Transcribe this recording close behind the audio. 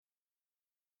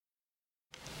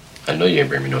I know you ain't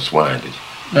bring me no swine, did you?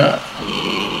 Nah.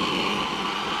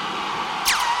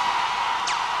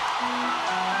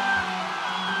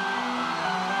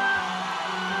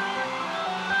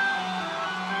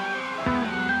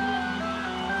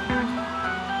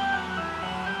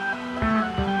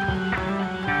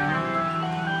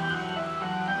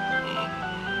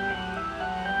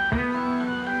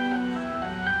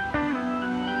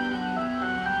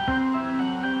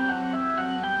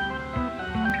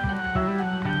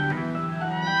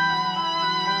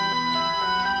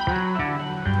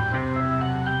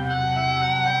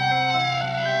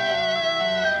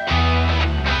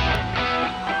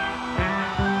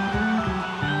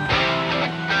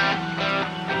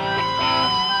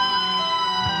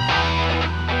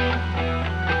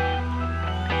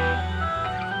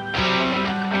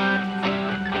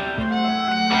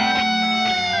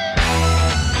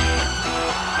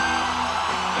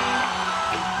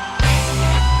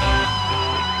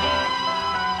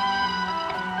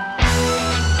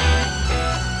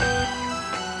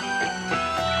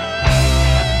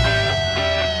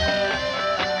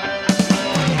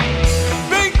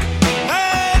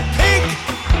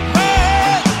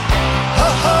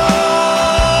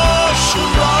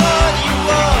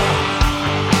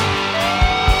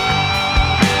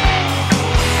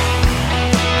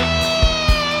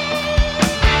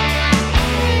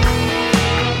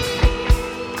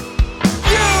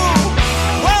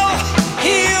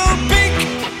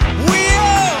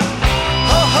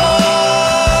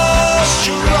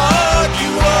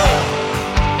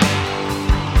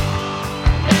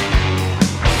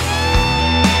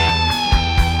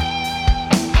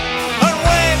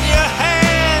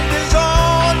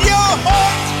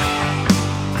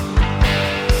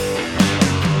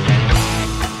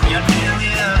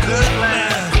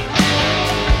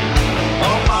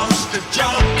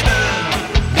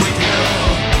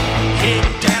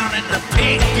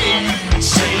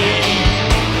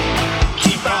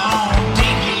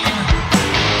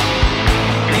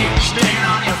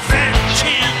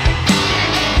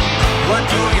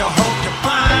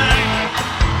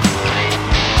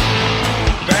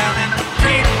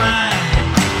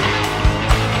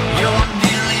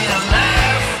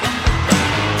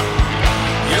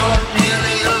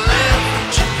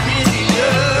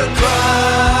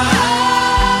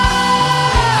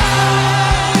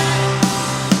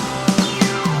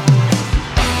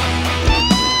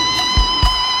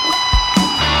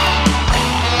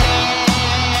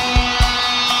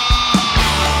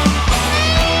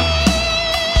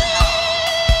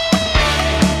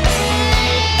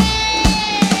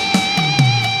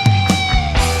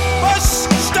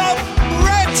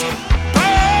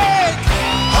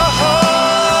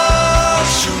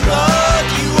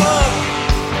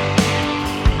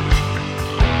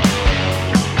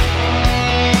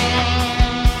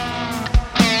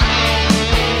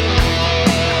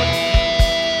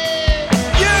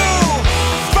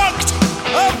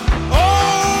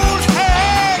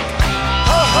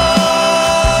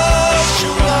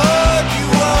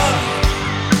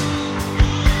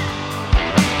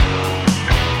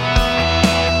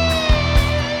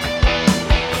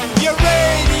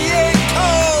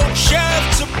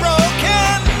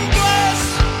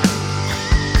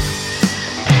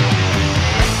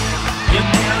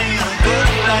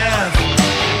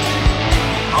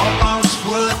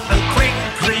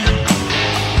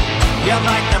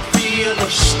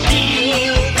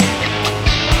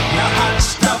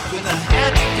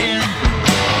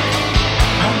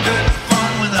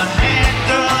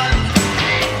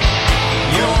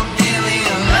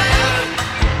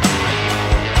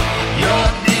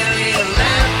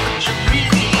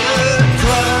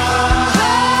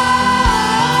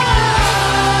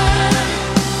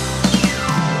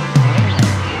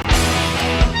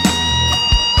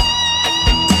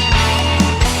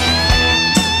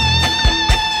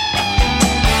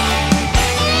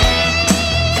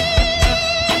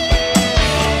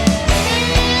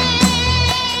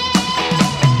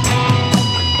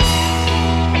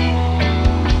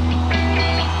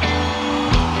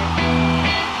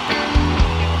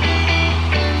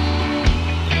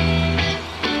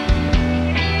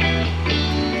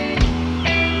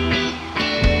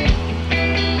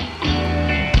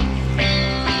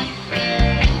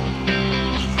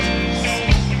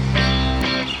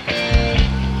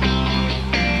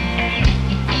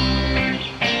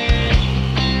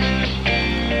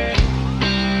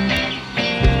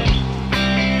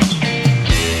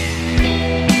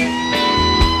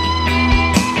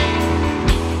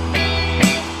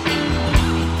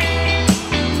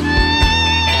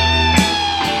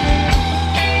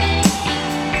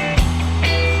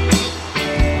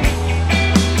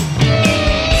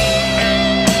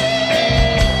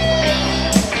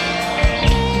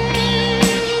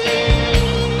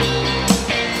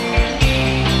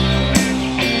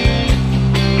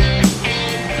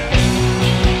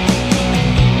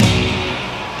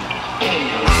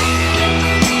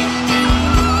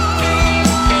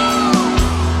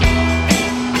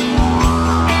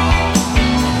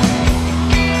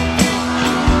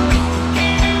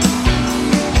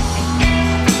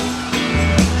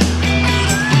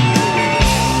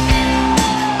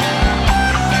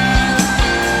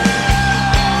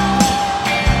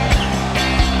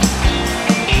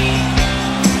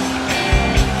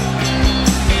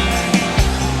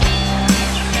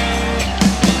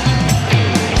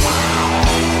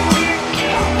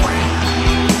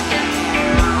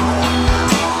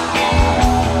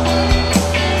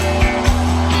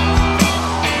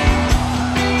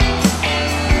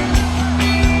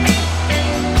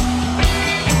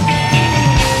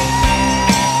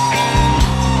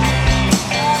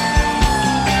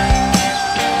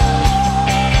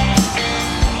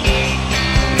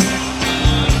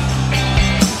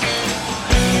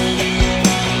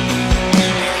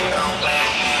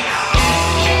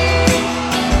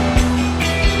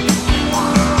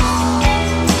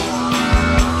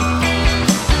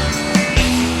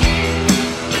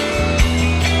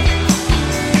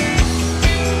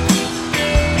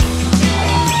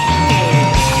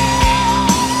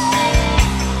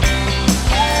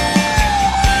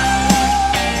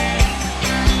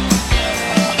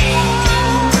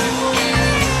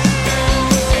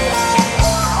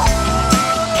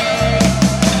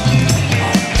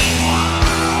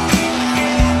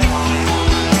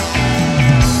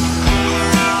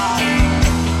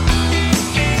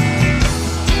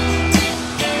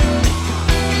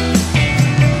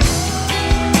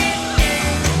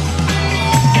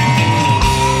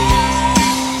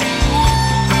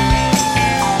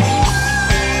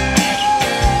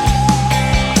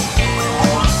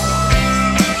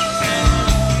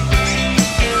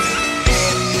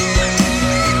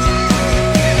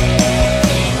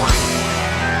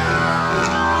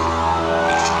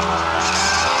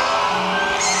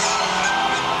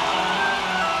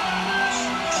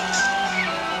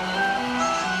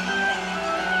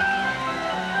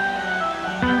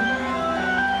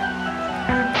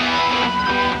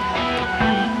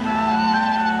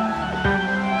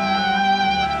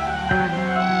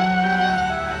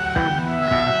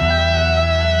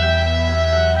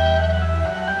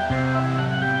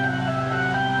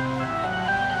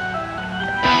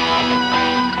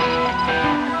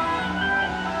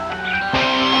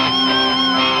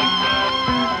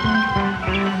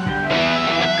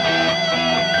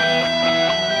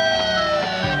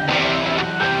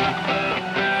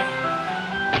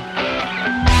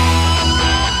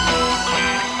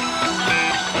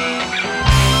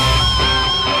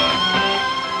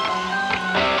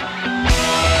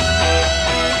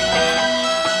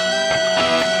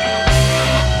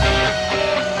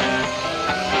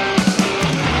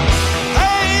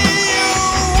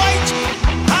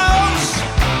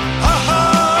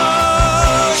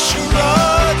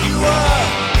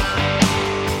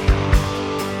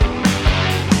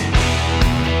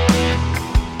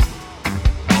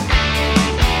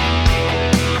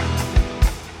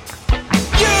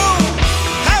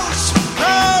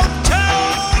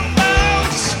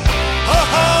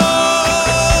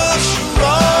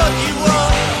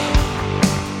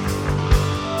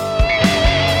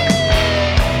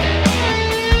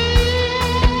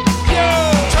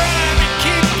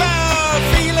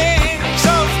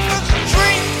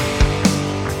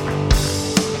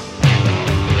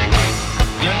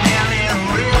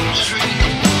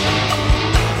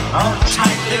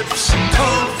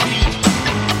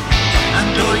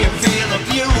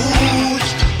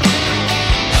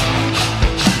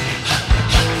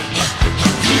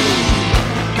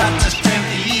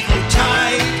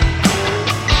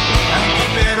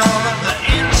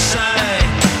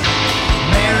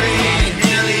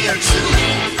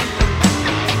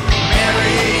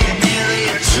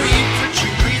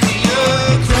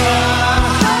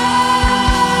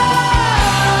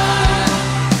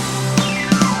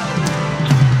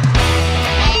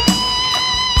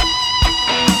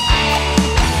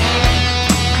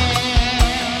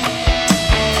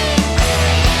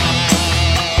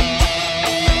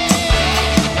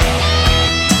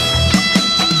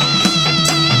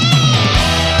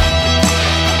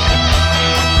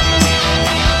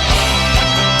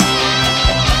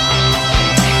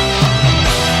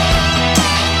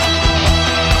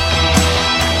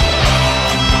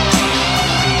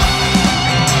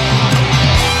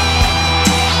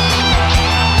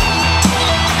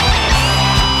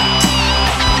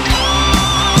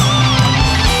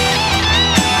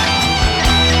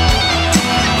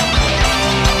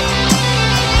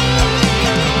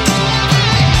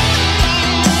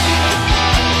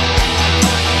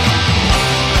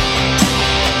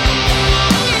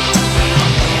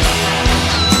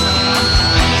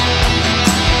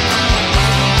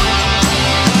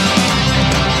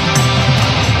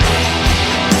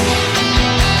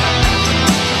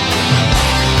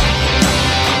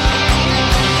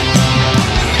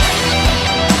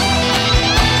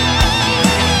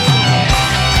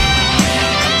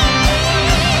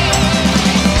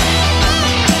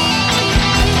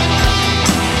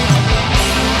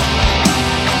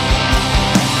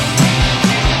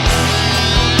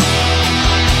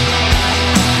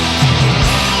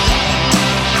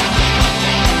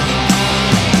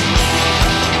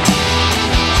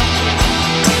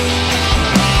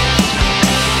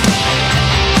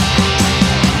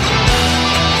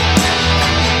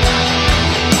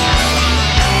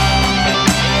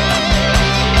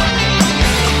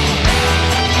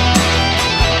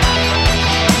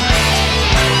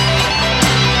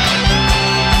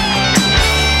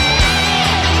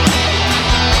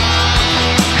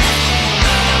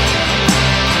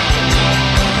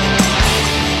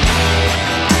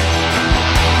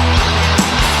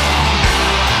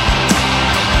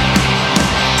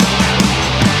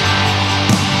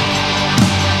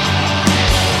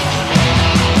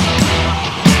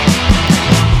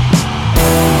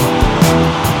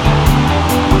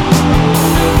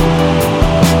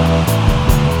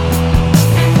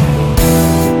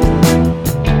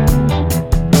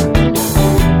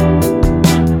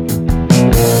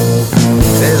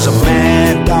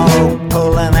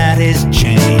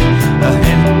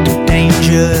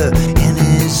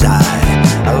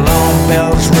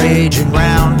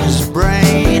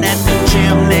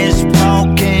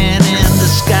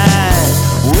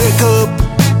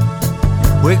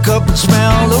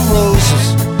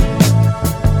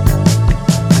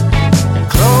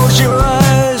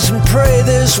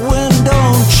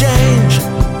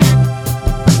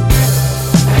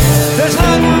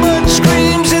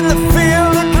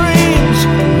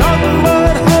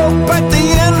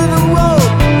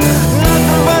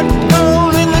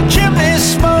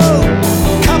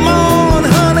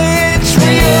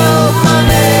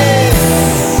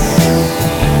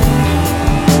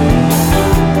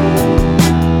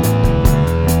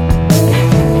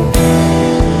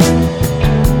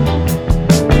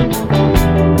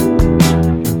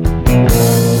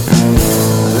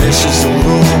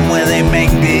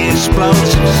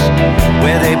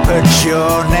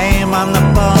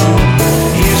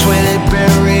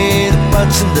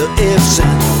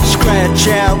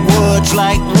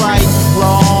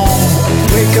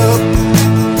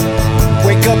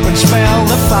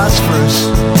 phosphorus.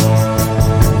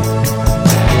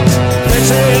 This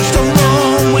is the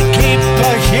room we keep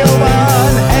the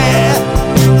human hair.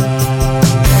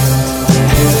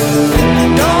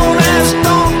 Don't ask,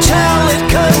 don't tell, it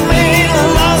could mean a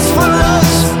loss for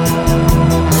us.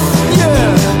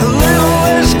 Yeah, a little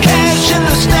less cash in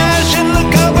the stash in the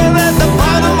cupboard at the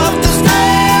bottom of the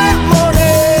stack.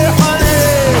 Money, honey.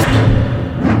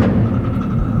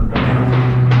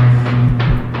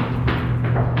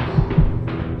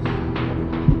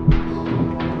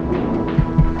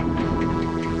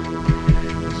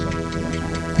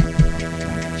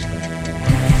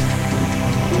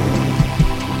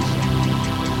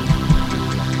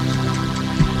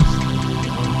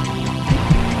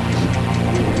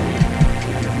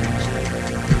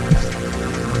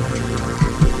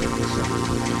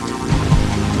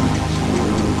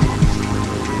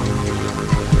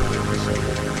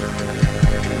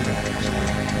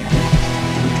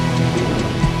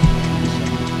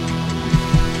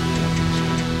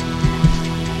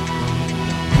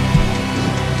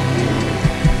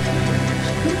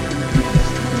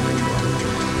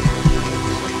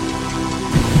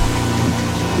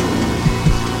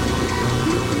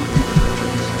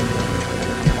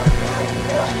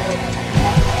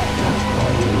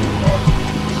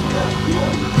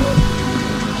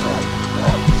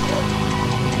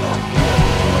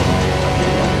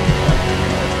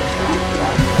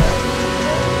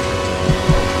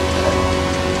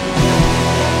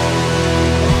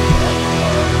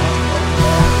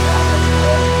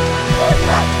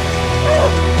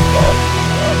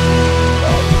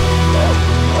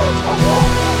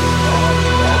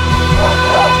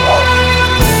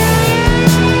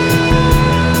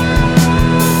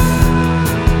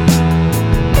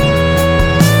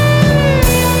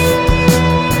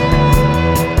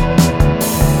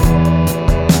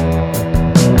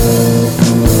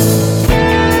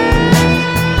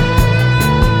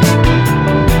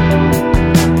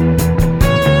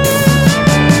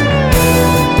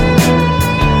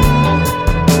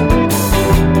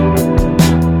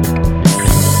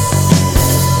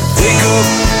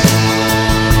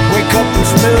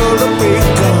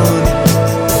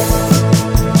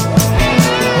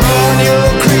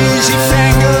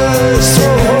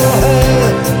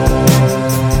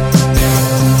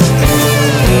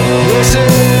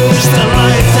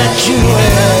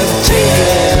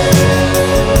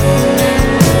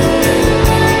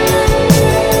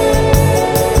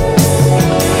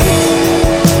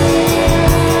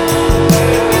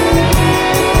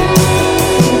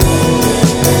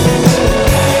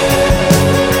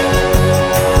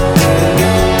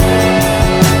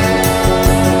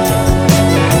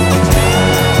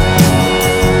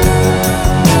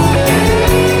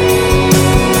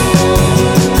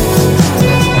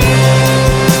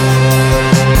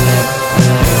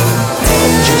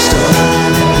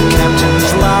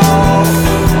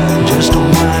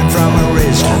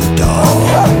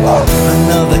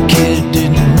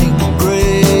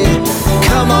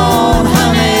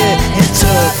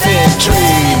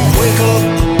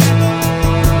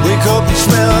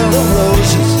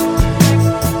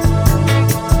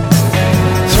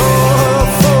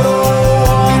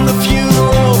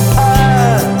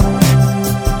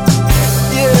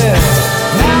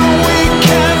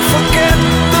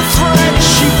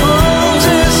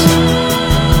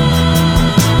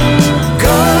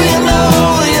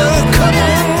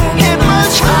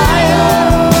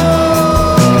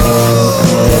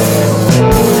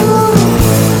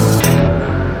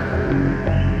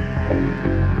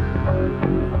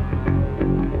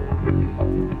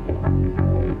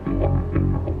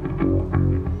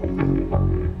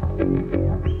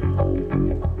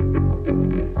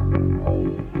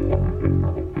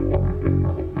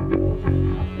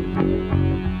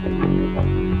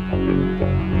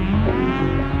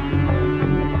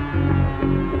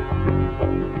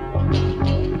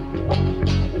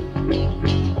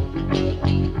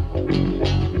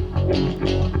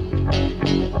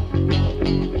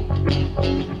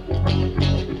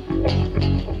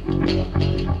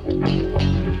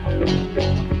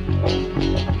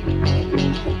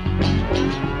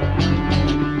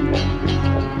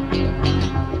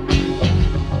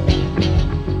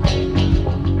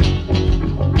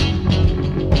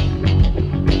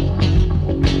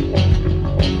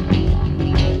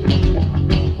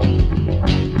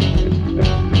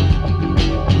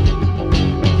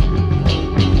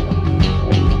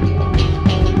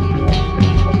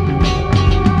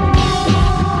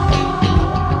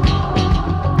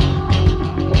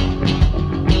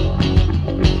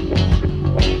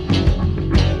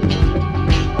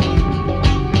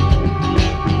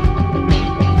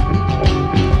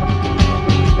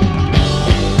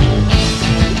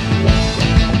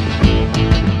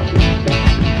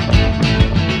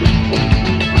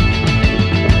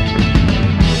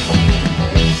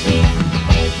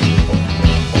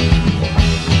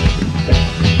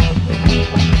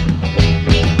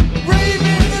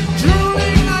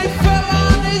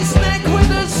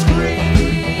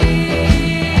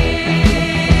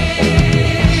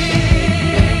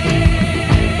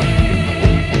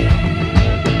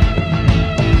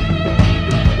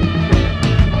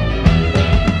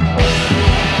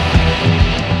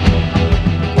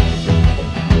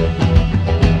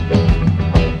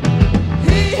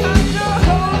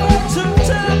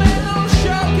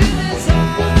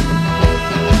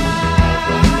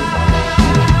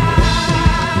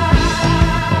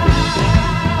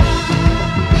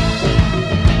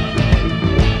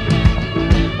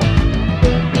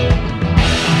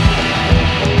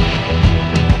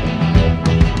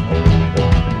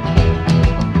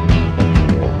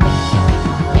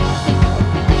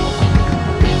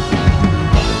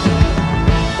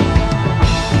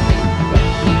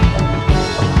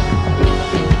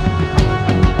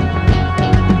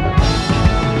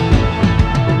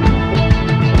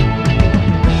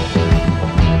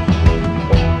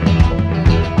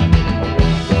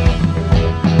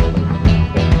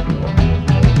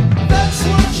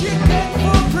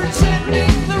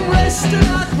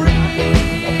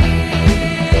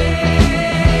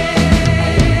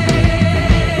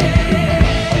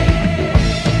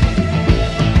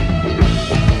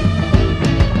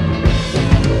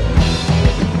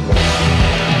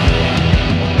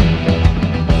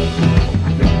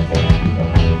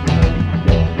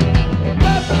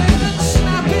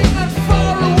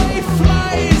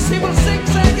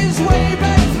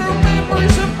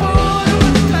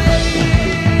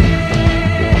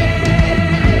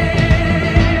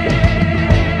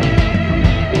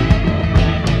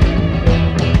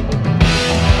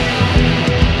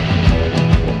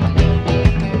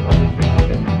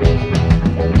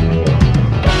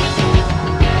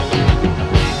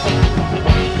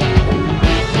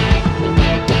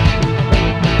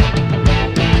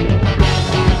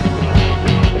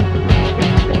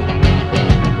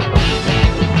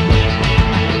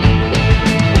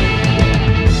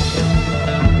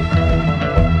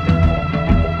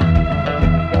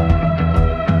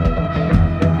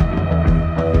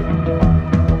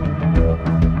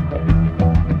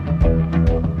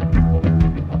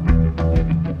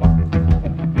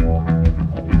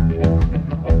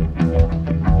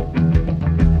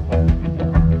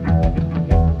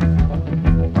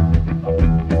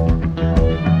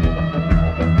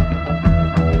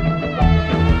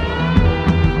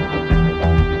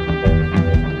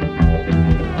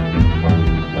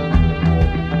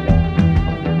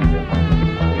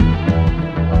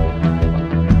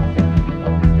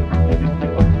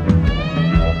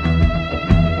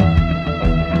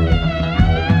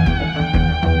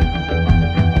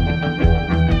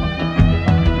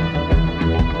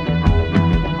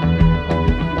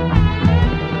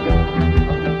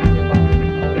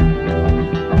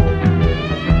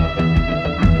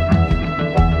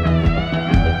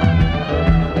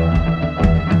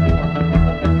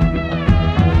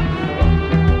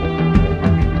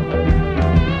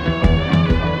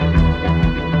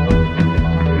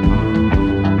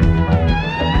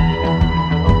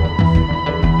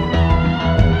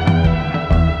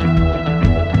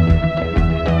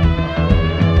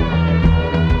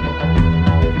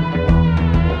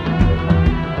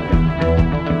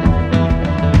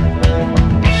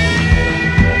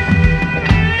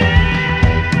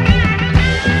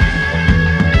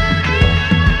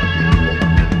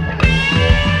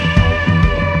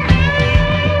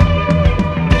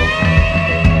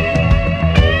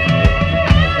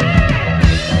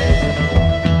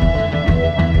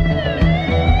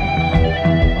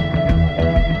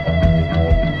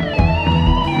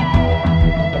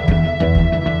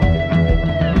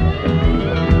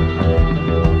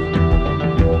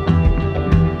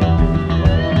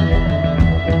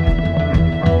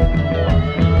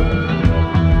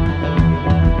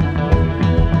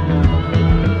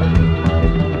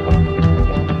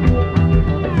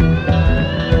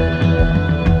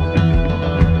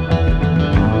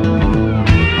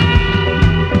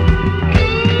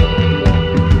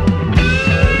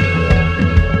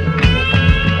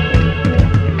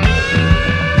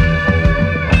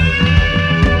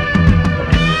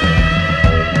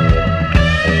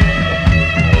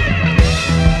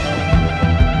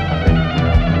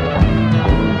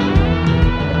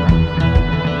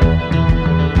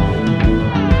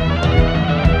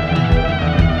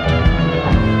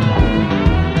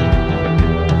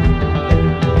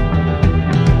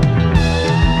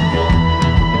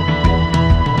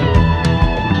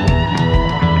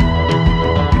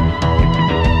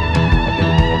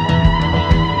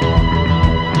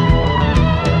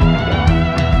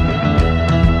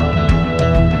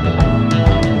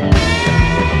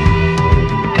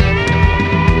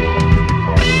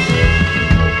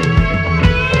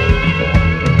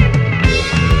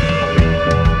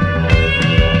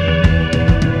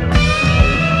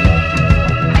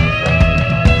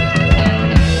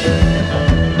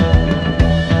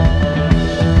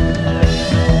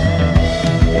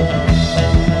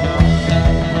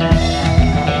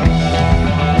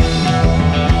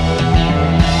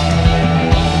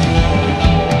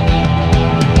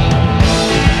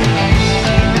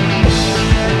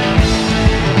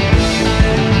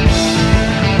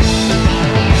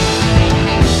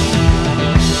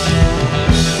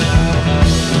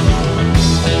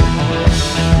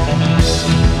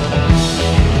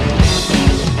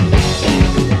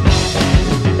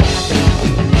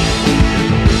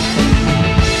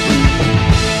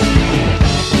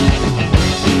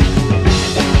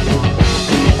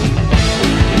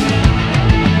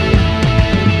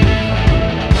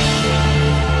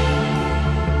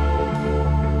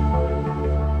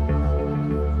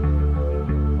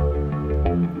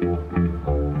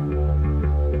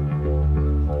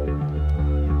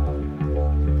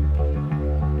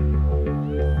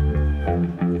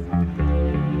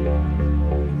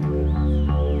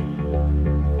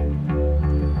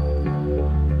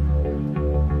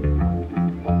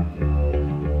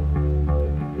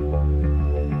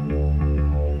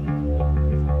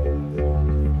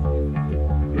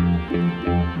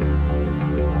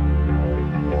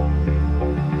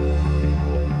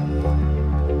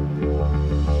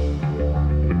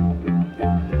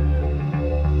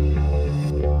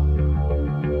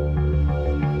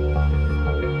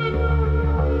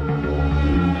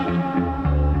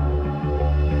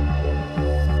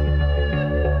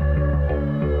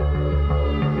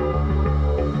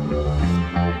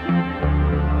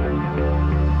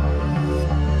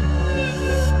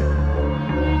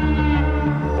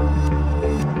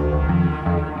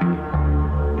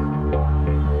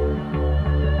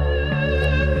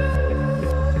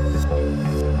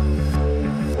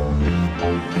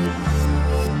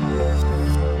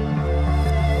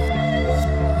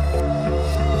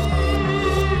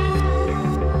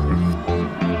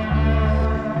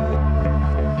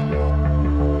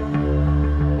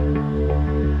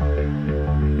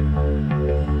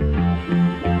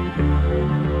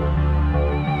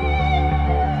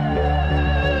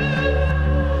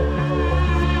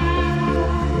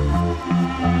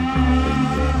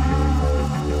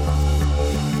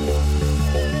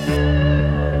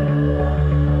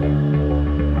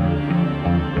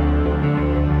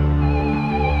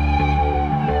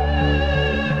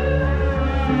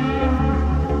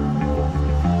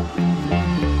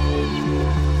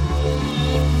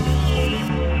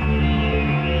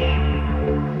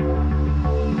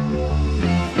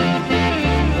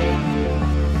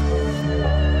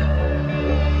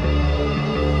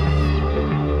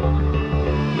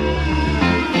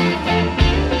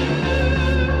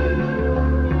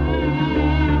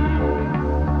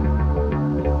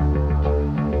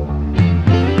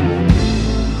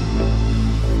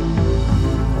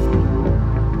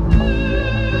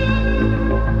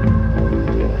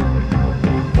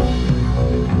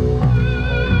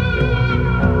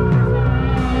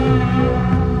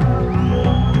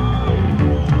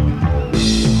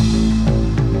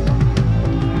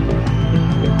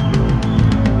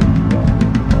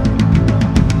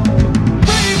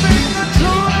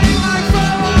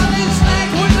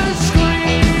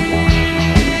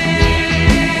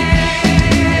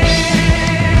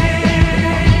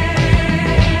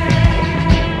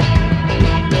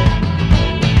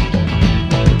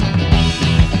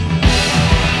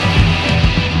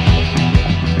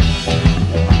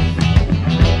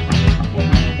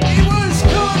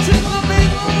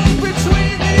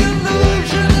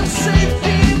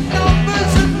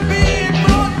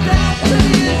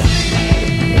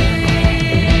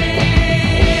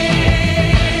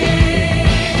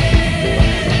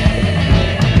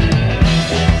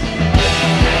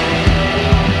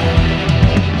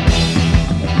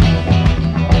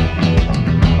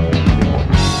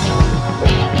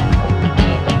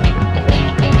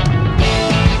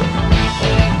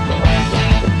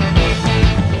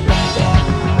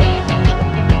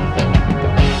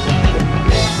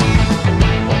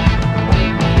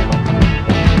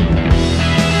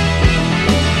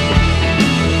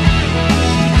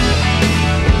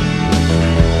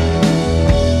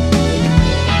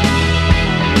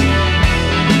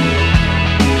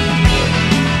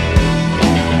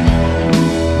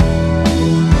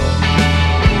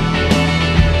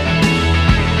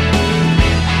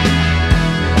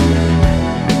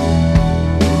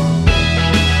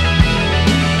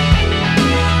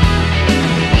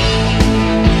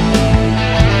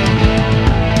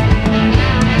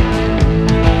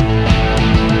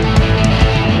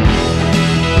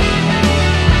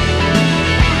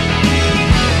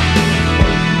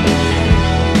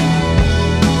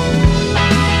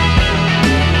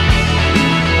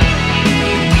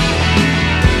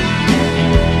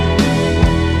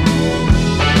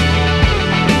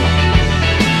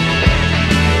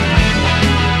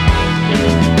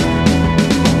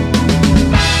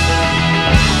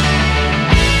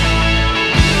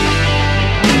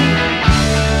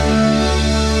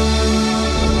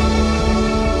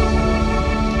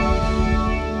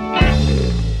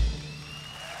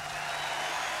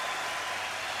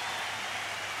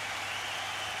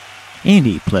 And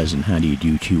a pleasant how do you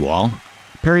do to you all.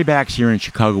 Perry Bax here in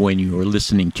Chicago, and you are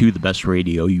listening to the best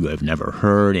radio you have never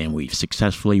heard, and we've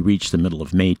successfully reached the middle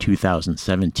of May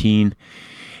 2017.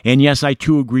 And yes, I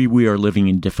too agree we are living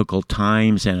in difficult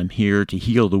times, and I'm here to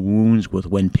heal the wounds with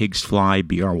When Pigs Fly,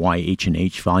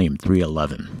 BRYH&H, Volume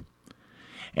 311.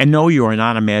 And no, you are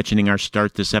not imagining our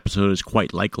start this episode is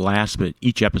quite like last, but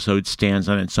each episode stands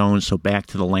on its own, so back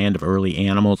to the land of early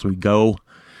animals we go.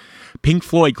 Pink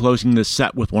Floyd closing the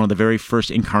set with one of the very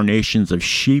first incarnations of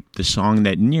Sheep, the song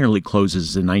that nearly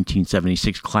closes the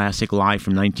 1976 classic Live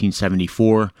from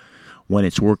 1974, when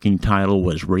its working title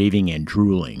was Raving and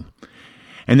Drooling.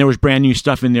 And there was brand new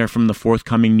stuff in there from the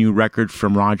forthcoming new record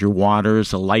from Roger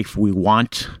Waters, A Life We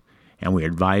Want, and we're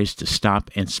advised to stop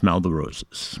and smell the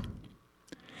roses.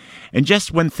 And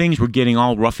just when things were getting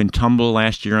all rough and tumble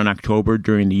last year in October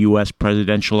during the U.S.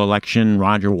 presidential election,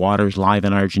 Roger Waters live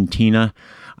in Argentina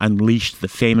unleashed the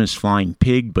famous flying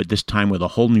pig, but this time with a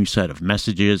whole new set of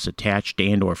messages attached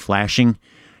and or flashing.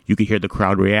 You could hear the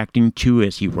crowd reacting to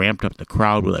as he ramped up the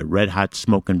crowd with a red-hot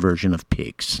smoking version of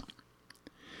pigs.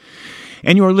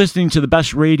 And you are listening to the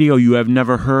best radio you have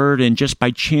never heard, and just by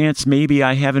chance, maybe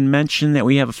I haven't mentioned that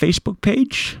we have a Facebook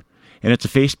page. And it's a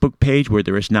Facebook page where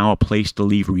there is now a place to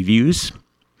leave reviews.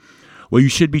 Well, you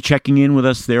should be checking in with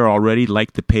us there already.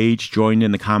 Like the page, join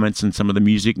in the comments on some of the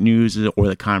music news or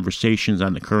the conversations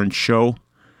on the current show.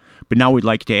 But now we'd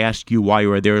like to ask you why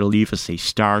you are there to leave us a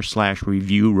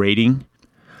star/review rating.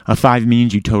 A 5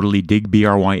 means you totally dig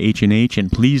BRYH&H,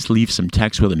 and please leave some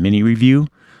text with a mini review.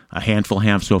 A handful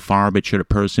have so far, but should a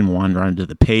person wander onto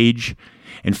the page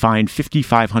and find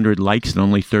 5,500 likes and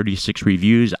only 36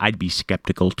 reviews, I'd be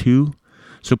skeptical too.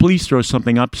 So please throw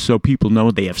something up so people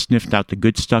know they have sniffed out the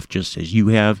good stuff just as you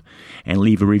have, and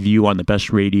leave a review on the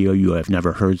Best Radio You Have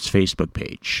Never Heard's Facebook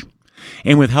page.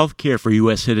 And with health care for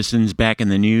U.S. citizens back in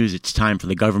the news, it's time for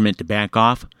the government to back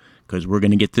off, because we're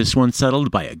going to get this one settled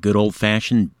by a good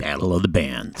old-fashioned Battle of the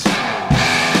Bands.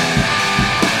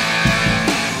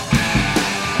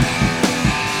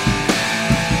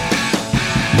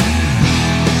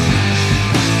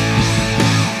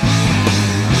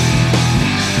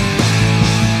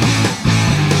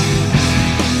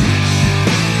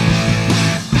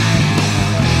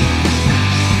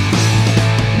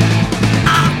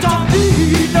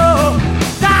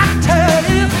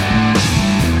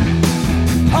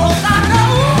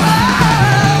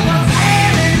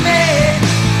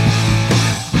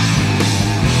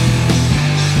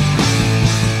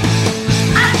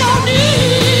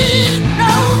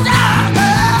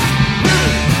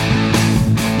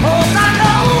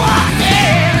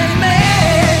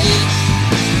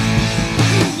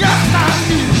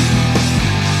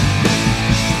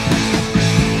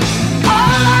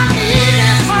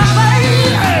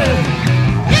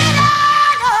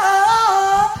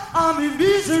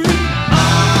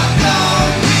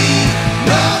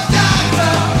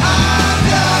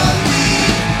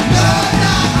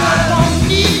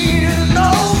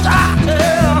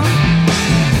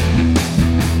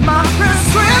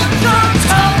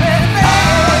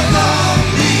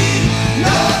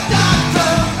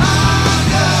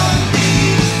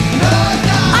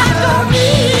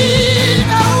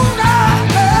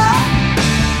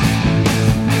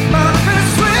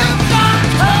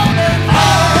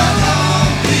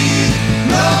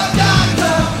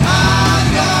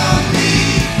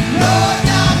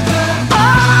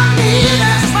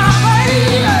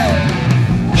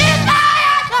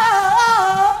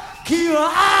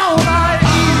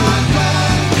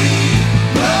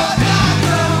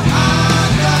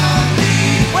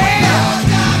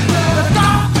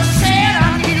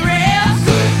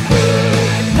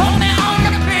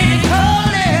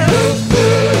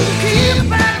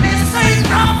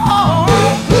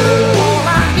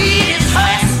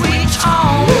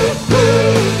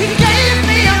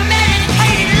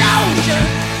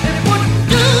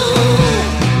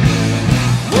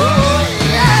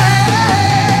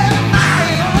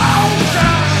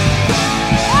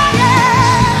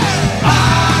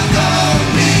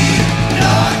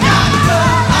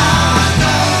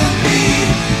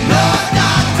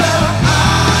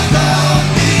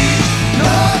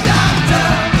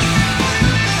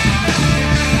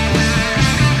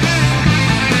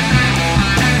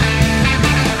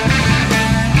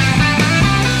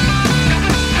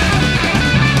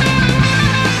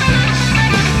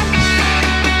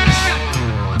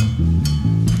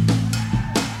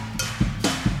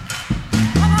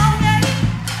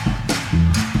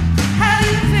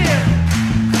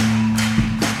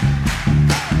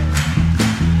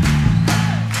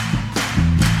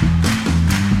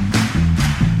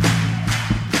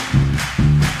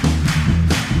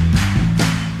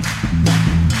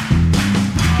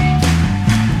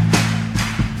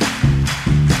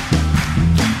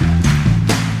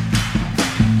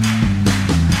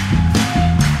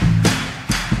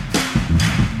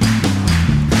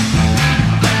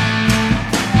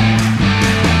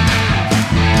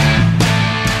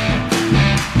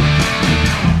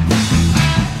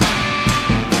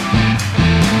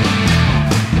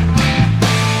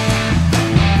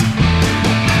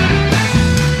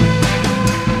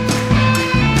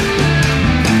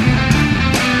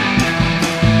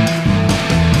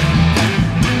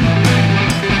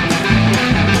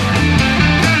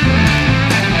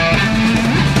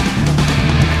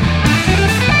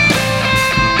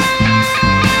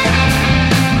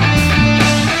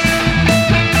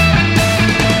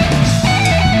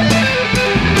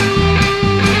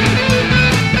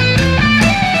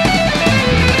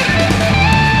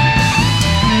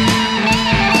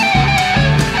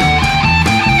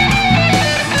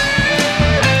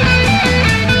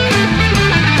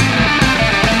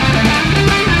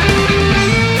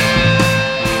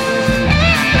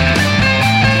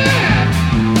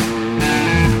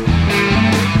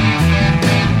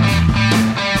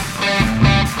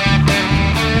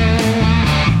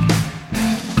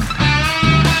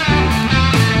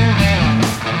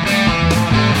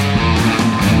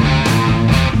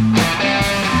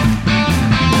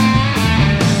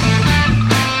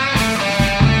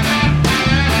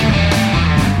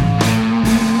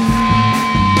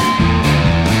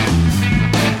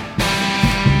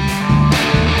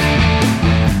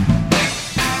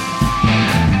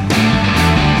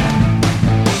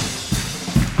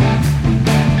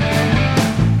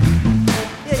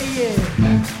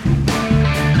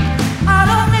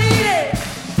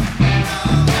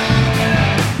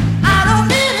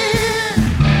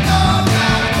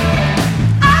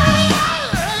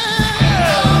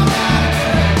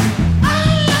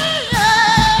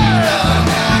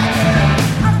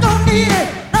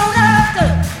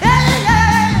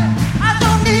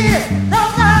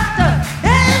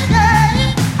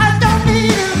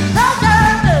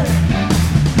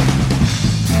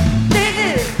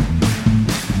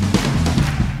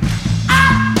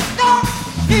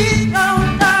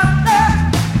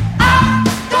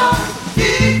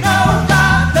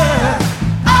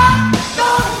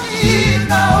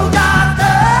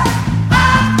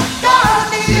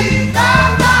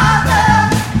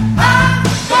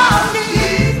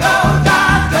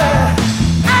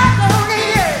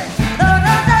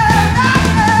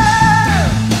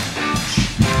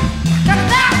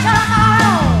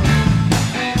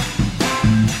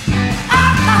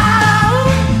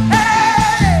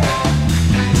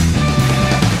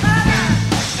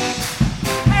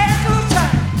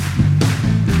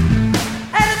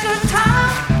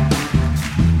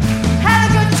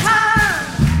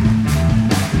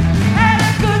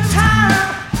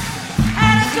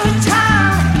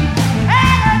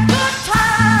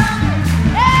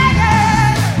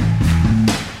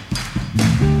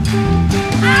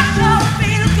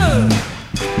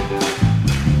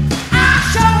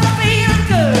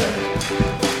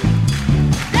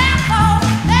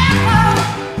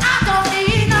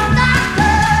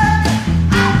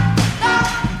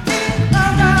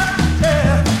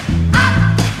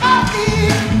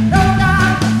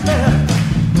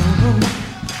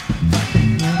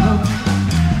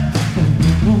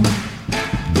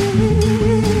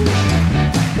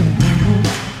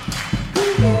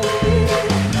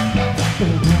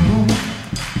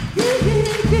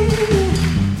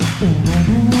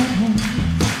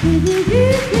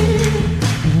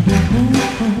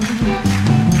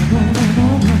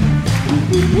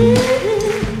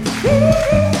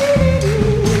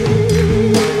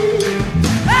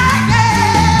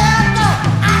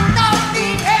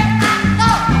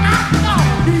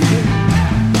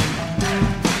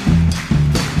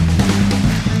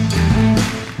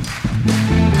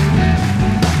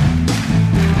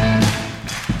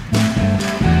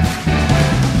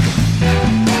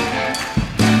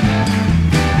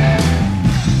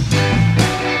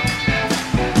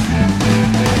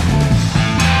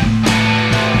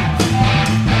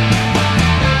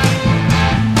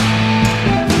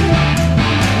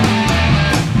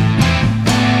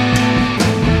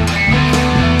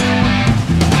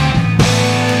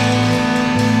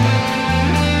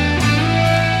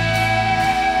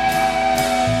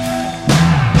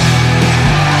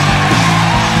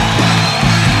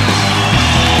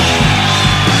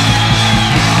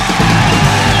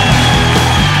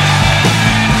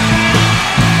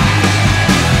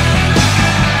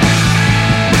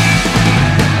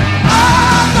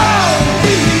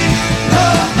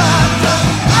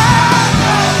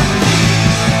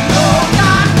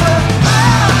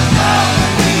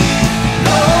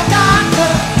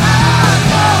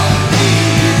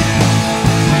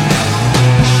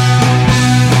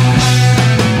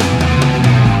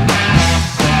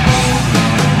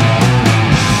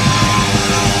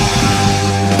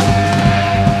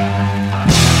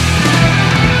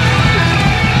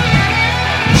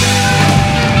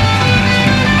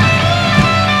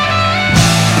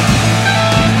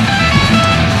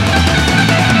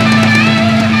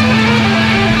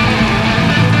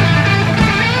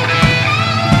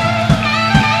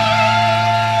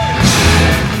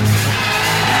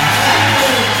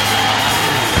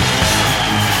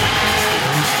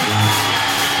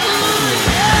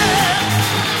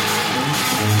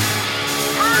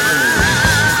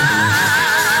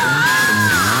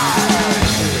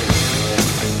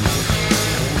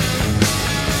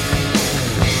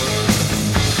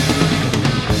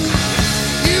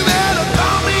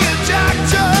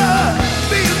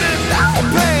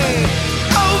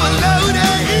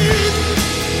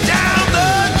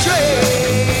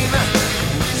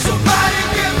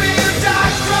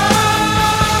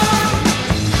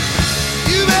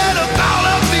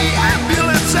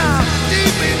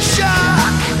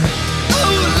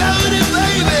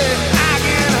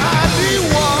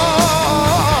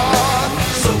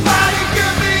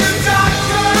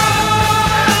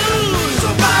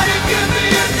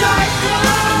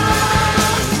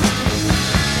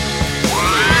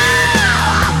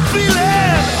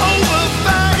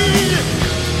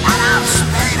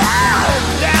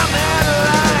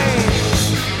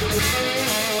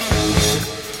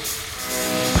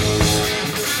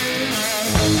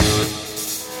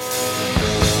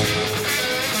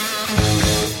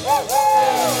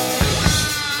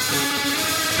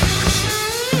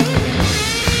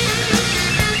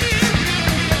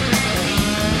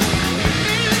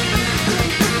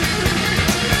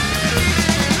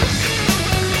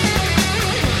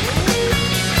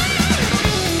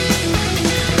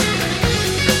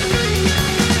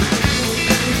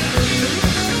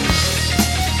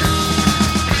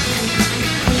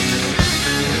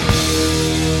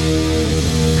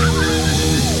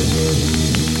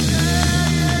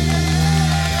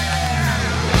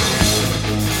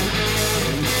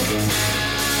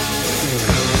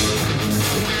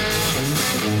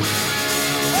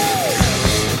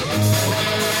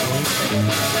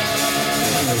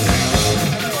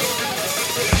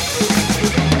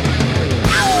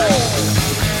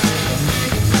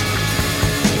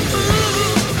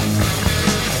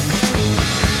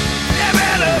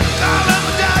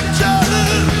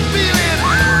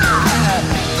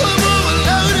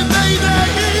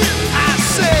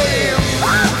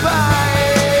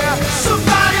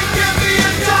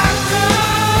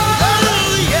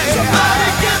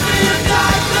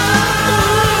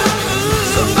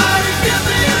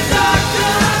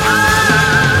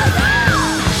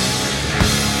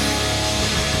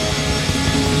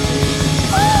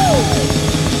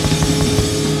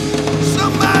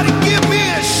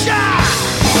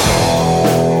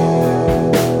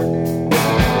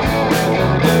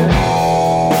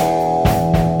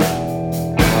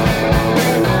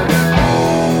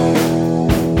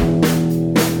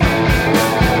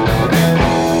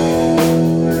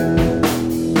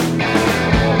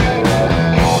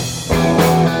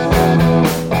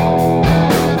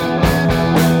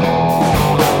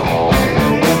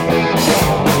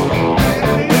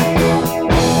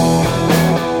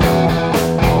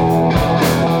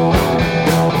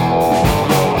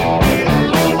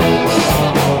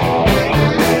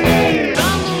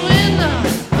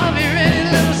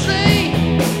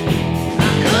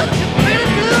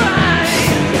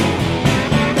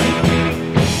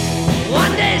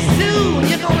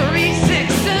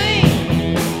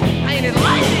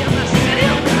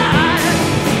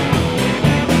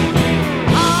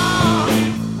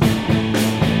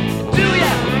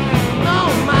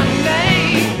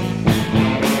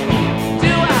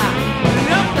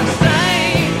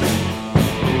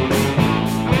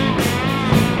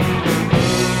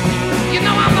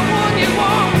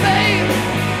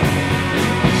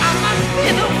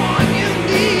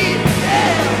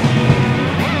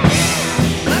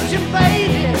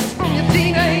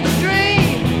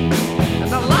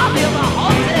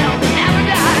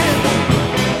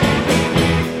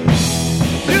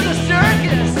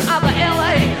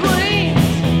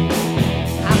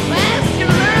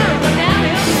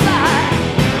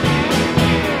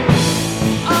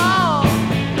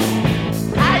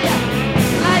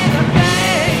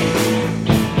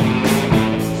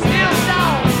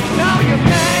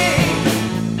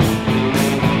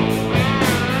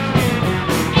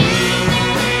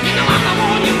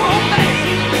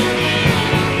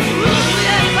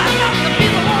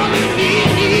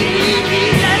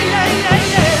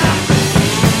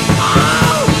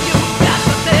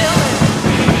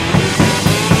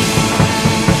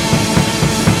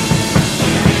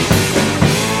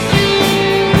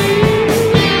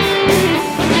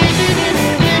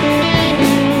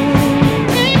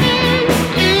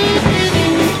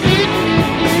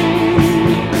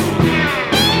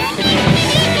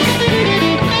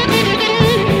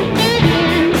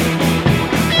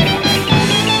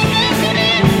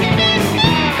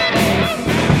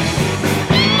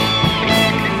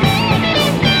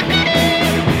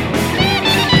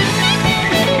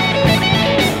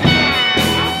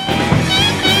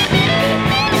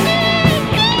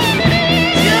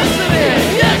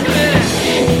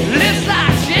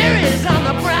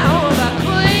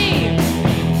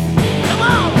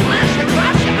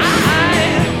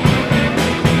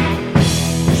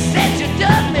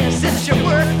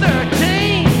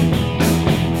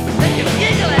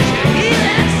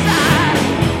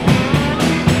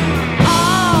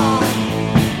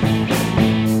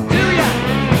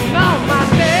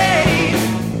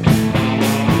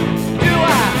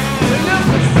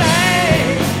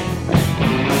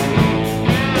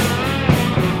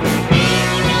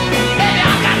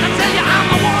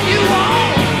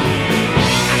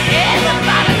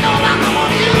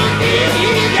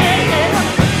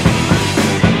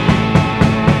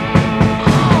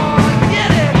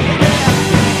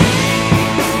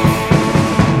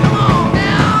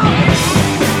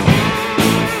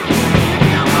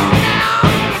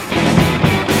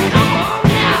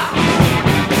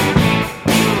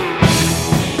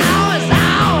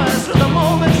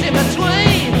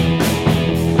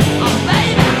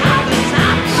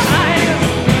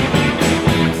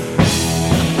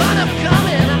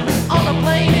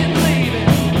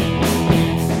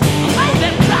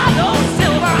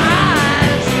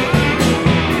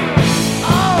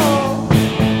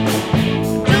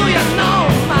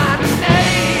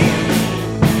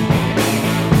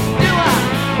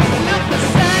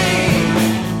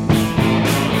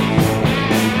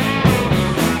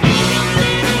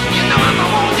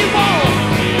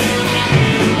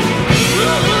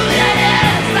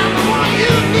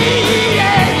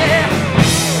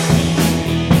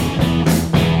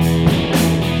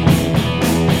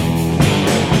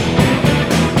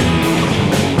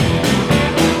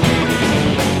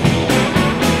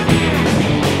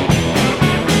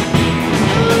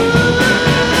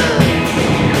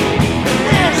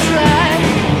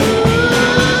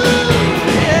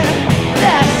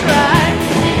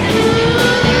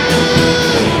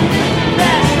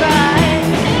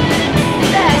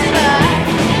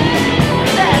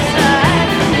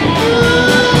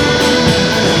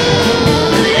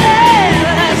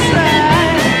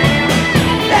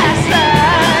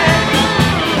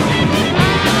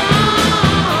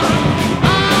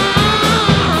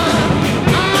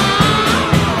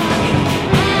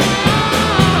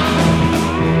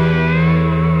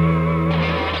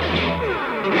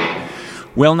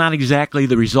 Well, not exactly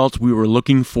the results we were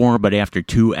looking for, but after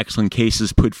 2 excellent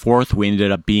cases put forth, we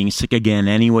ended up being sick again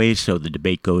anyway, so the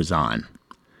debate goes on.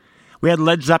 We had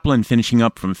Led Zeppelin finishing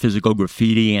up from Physical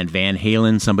Graffiti and Van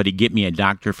Halen, Somebody Get Me a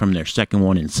Doctor from their second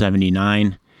one in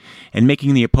 '79, and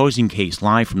making the opposing case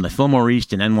live from the Fillmore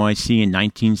East in NYC in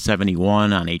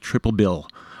 1971 on a triple bill,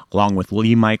 along with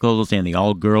Lee Michaels and the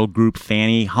all-girl group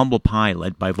Fanny, Humble Pie,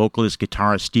 led by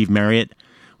vocalist-guitarist Steve Marriott,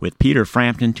 with Peter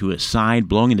Frampton to his side,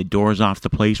 blowing the doors off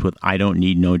the place with I Don't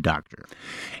Need No Doctor.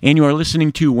 And you are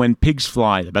listening to When Pigs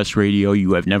Fly, the best radio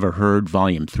you have never heard,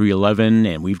 Volume 311,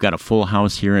 and we've got a full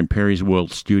house here in Perry's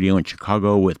World Studio in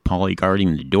Chicago with Paulie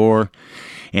guarding the door,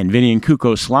 and Vinny and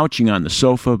Kuko slouching on the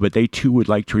sofa, but they too would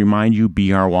like to remind you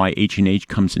BRY H&H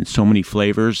comes in so many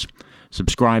flavors.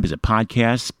 Subscribe as a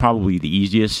podcast, probably the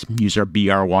easiest. Use our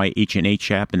BRY H&H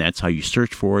app, and that's how you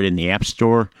search for it in the App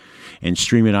Store, and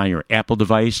stream it on your Apple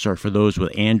device, or for those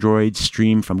with Android,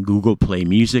 stream from Google Play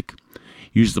Music.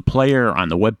 Use the player on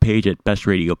the webpage at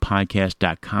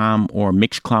bestradiopodcast.com or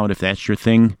Mixcloud if that's your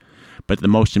thing. But the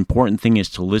most important thing is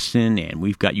to listen, and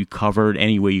we've got you covered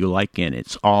any way you like, and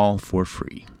it's all for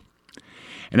free.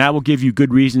 And I will give you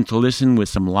good reason to listen with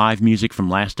some live music from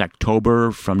last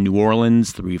October from New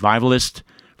Orleans, The Revivalist,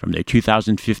 from their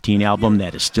 2015 album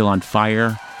that is still on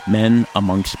fire, Men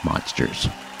Amongst Monsters.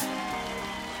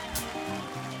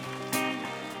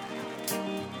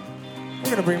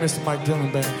 We're going to bring Mr. Mike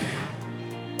Dillon back.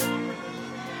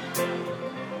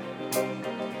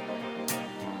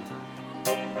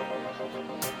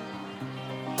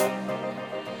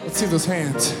 Let's see those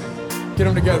hands. Get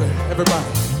them together, everybody.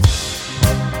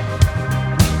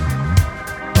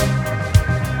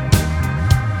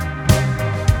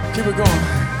 Keep it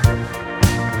going.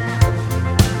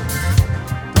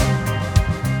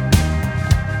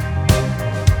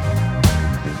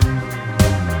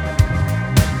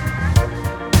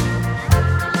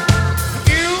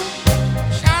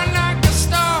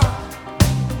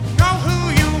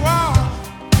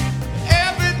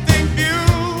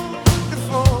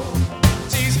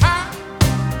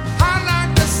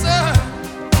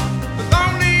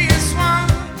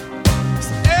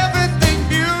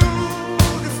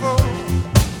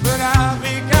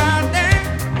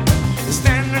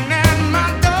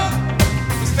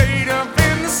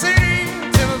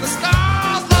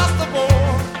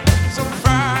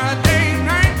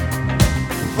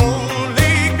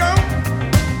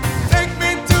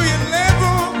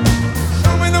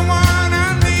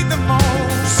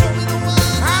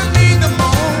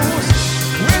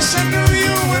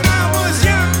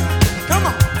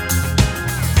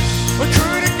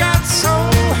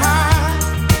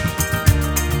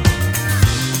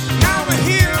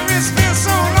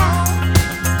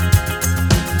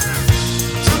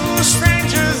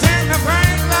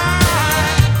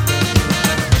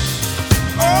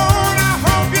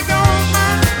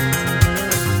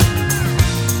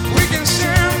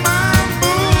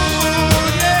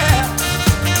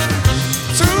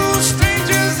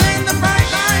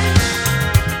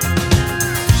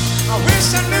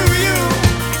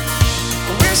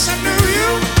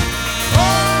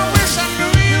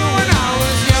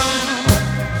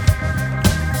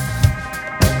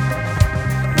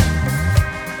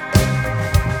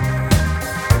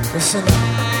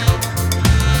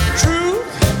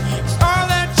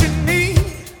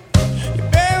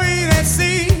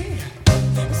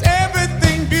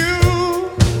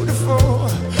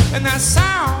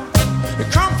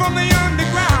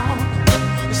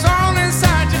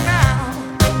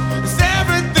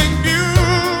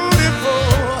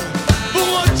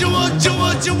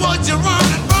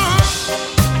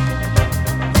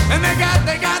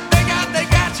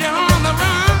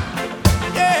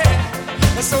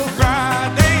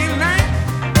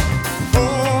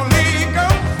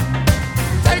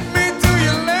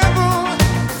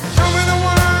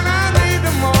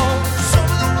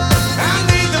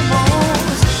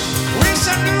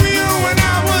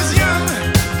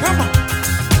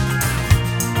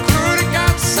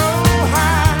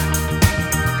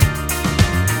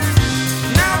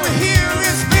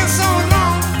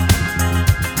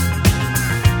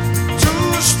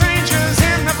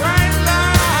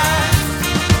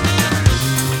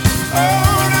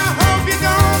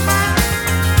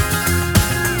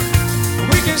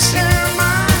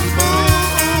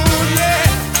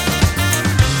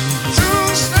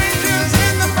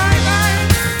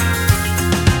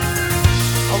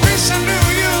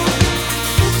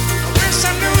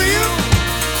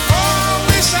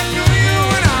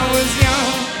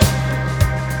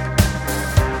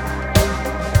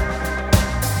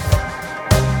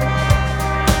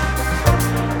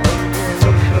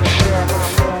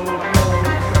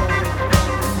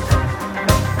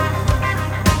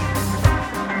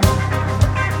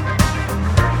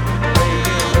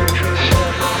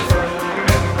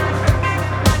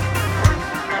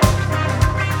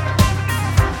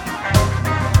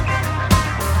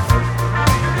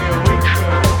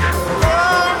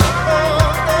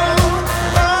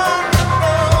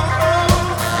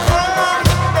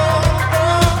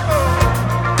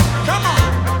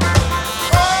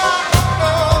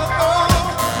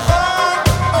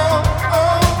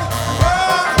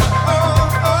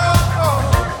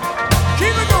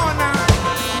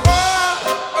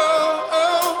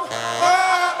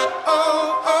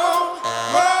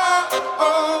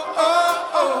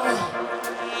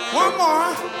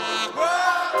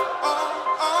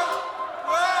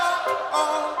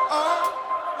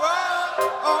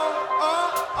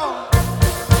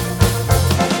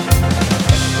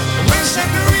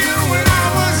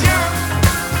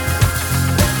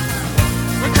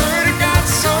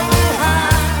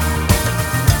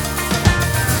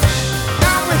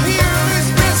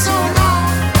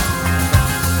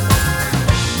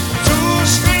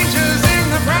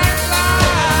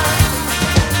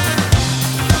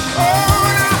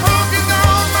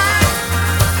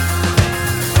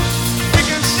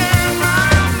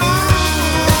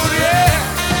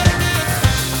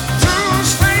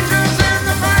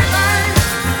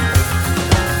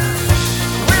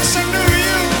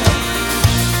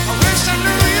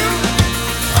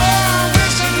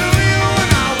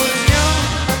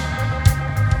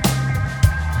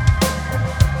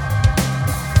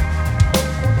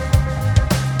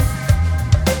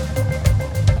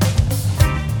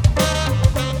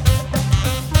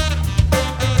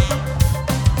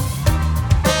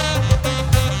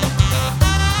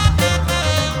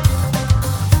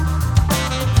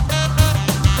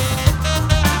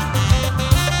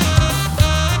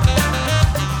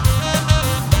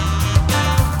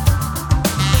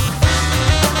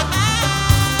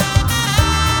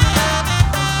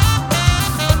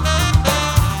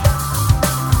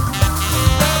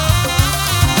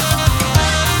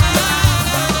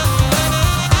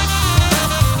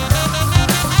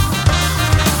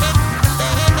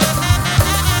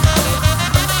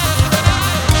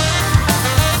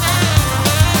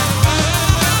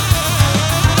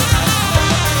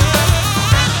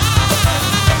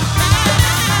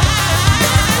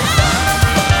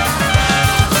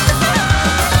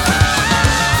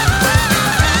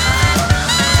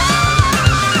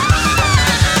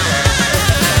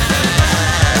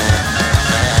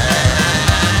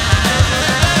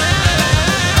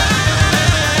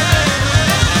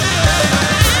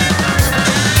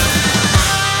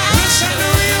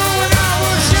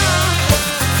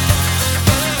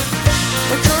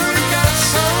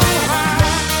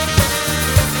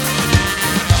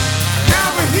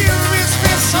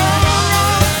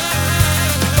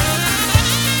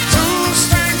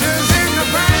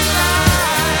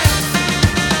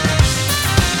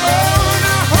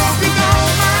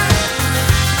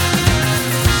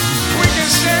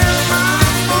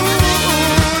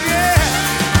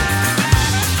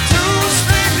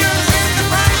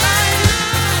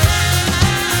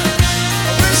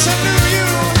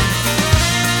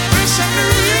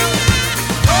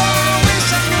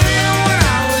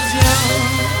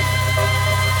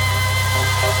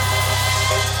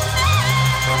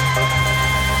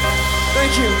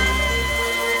 Thank you.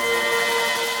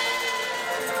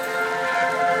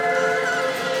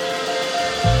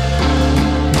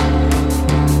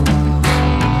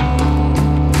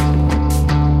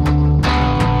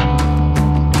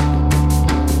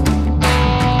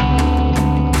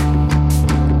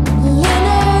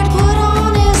 Leonard put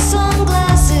on his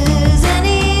sunglasses and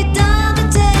he dialed the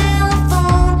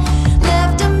telephone.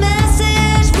 Left a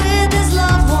message with his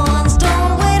loved ones.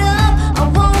 Don't wait up, I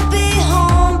won't be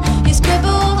home. He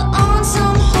scribbled on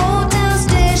some hotel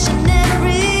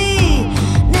stationery.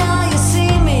 Now you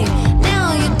see me,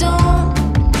 now you don't.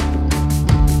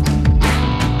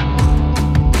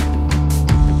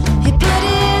 He put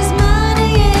his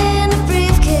money in a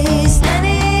briefcase and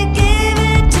he gave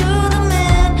it to the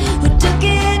man who took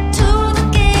it to the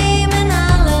Cayman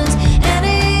Islands, and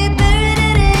he buried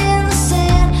it in the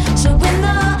sand. So when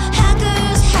the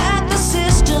hackers hack the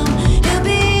system, he'll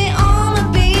be on the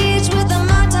beach with a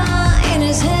mata in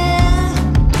his hand.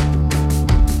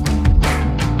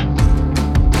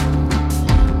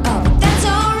 Oh, but that's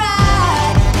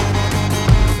alright.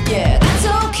 Yeah, that's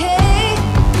okay.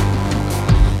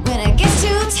 When it gets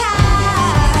too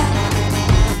tight,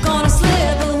 gonna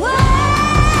slip away.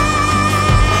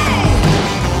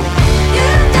 You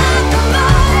got the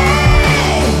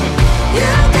money, you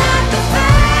got the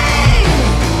fame.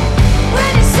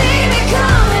 When you see me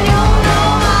coming, you'll know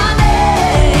my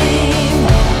name.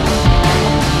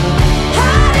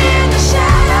 Hide in the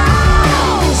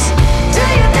shadows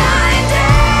till your dying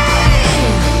day.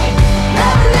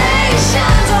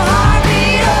 Revelations a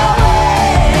heartbeat away.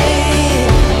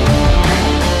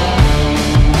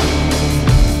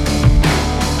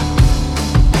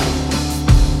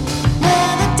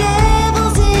 Well, the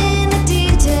devil's in the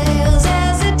details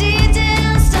as the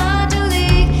details start to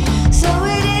leak. So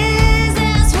it is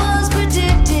as was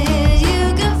predicted.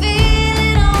 You can feel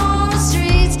it on the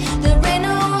streets. There ain't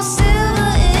no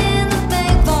silver in the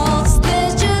bank vaults.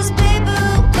 There's just paper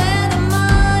where the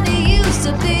money used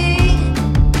to be.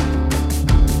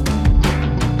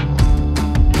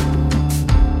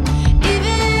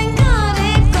 Even God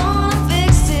ain't gonna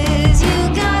fix this. You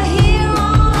got here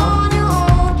all on your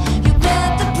own. You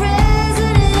bet the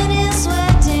president is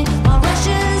sweating while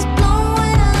Russia's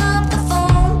blowing up the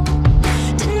phone.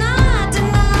 Deny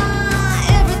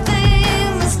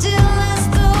everything, but still let's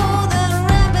throw that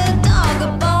rabid dog a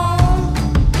bone.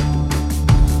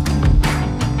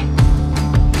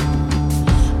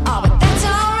 Oh, but that's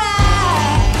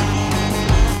alright.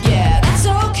 Yeah, that's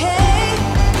okay.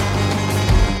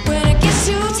 When it gets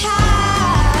too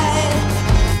tight,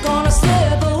 gonna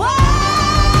slip away.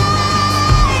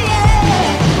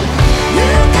 You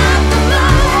got the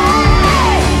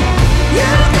money, you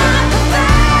got the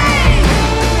fame.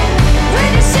 When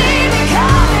you see me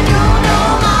coming, you'll know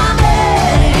my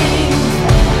name.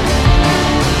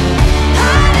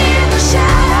 Hide in the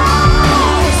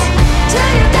shadows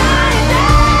till your dying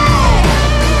day.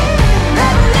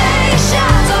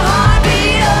 Revelations a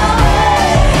heartbeat away.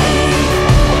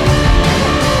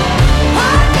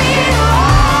 Heartbeat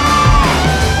away.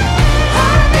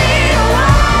 Heartbeat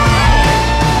away.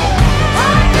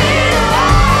 Heartbeat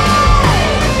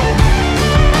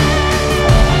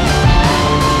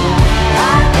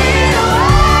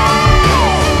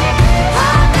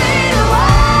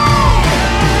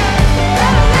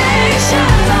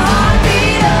Revelations a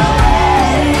heartbeat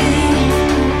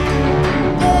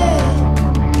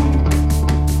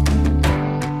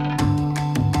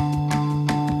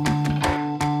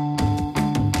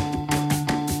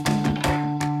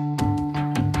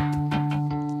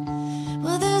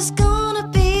Well, there's gonna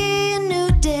be a new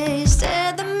day,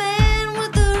 said the man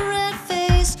with the red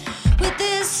face, with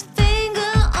his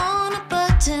finger on a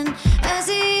button as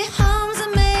he hums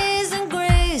Amazing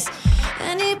Grace,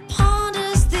 and he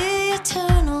ponders the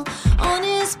eternal on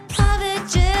his private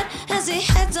jet as he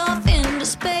heads off into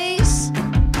space.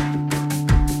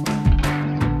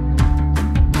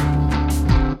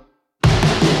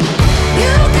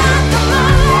 You got the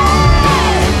money,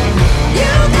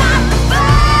 you got the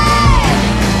fame.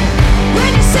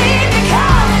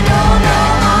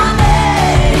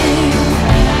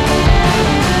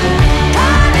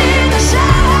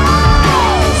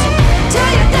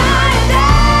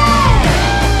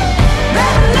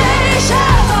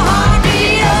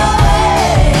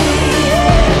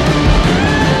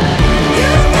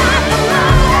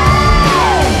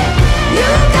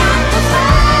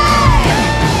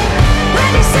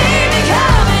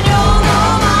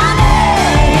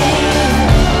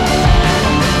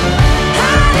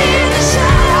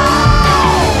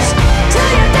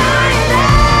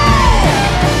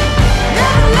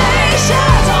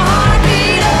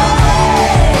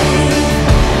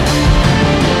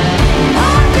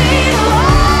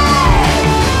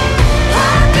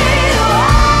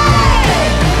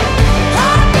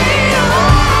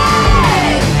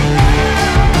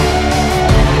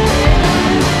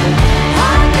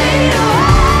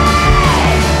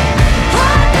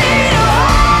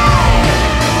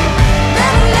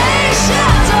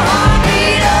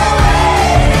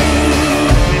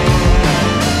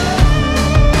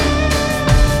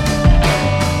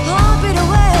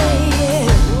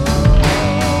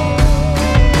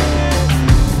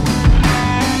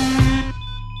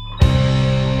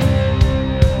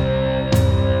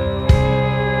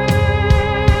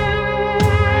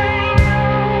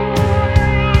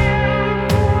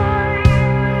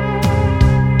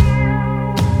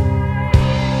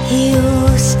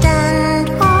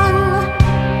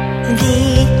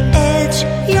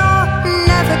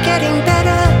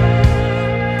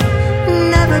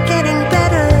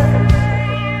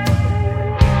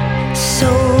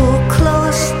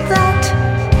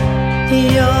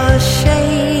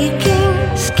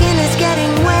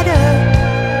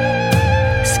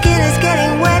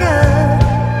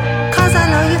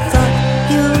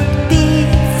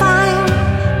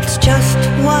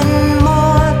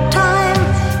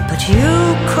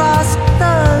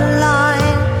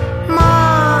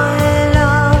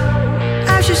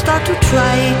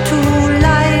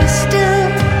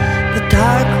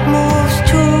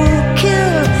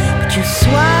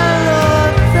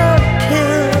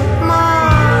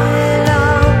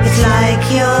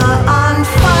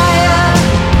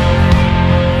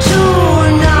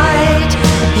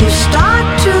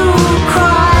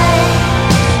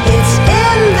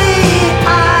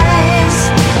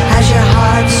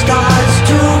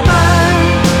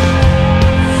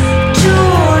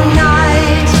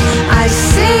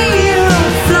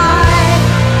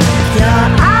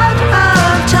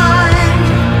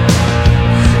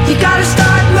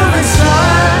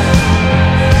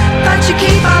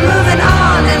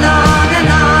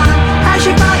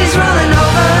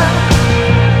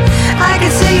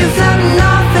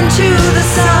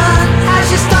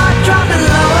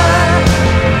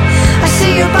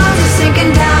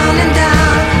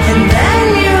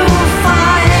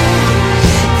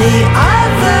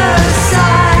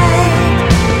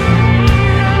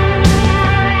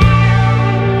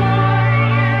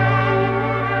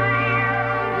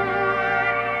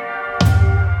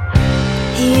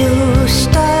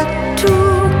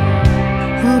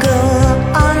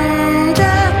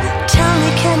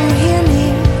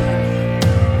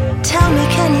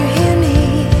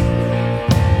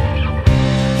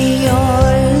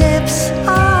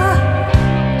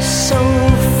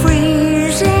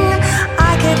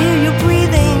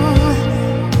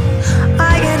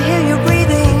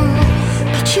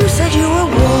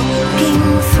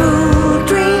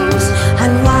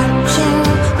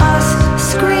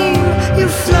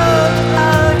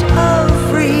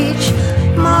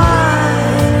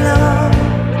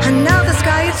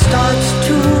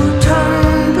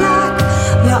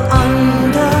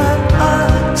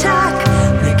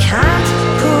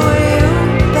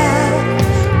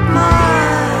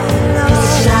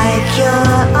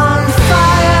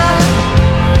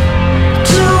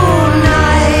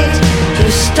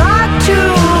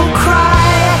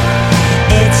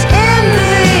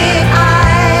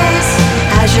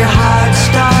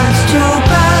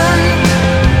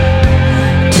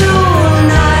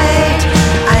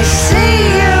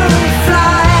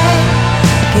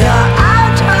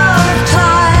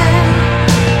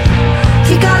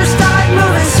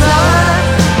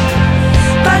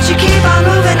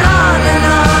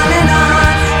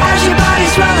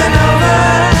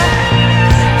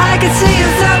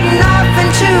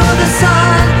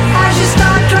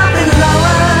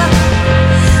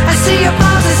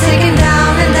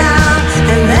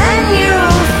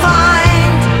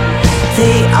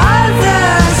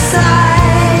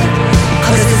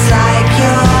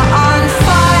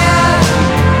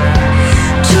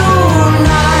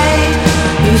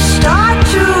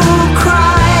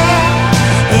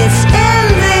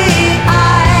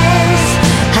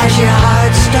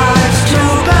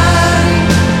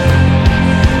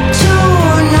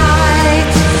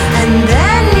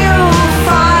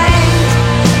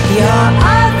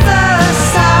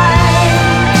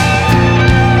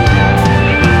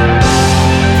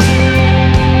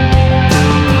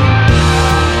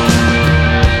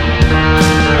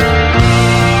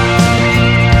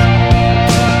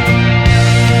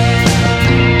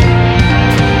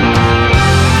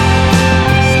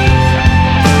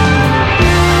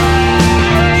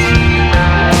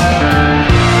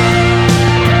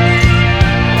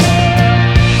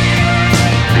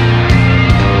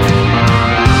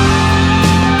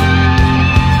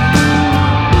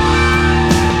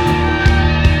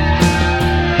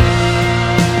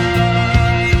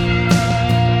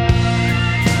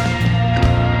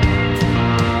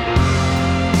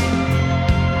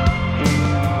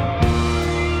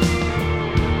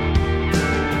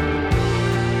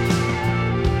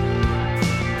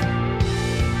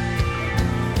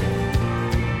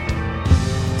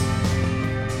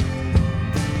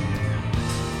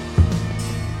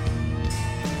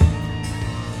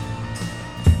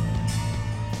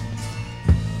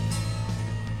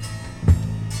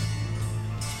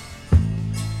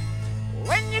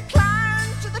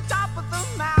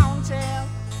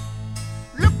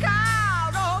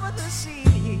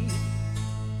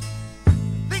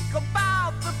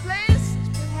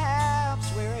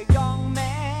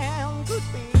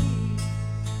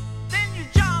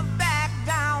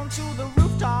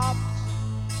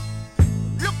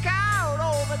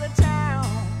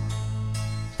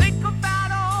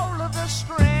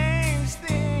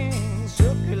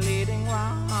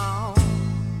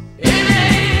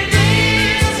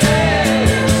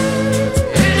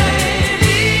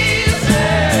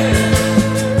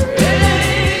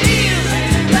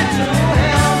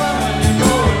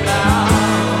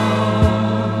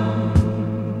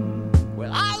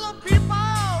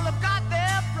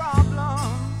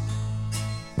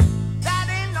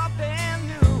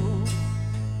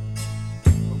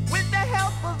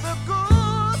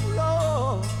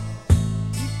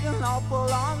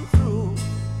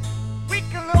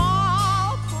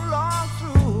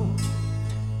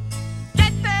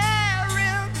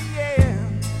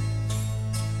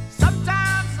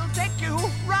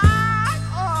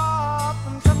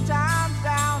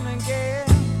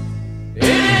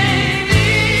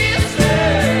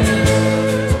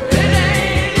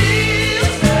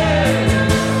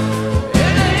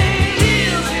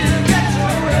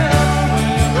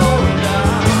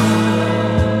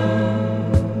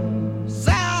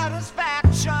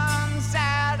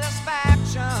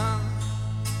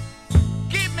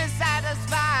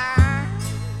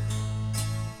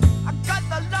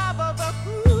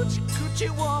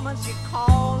 woman, she's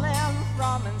calling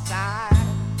from inside.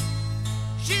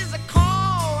 She's a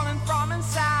calling from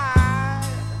inside,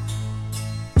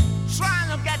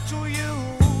 trying to get to you.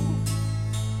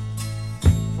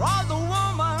 For all the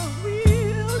woman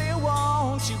really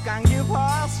wants, you can give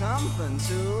her something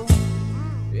too.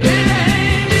 It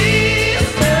ain't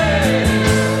easy.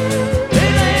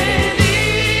 It ain't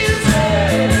easy.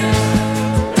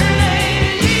 It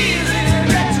ain't easy to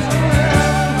get to her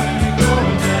when you go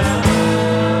down.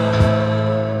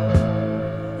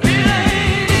 It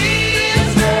ain't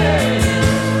easy.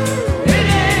 It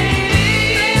ain't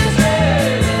easy.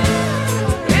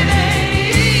 It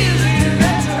ain't easy to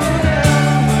get to her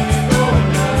when you go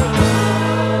down.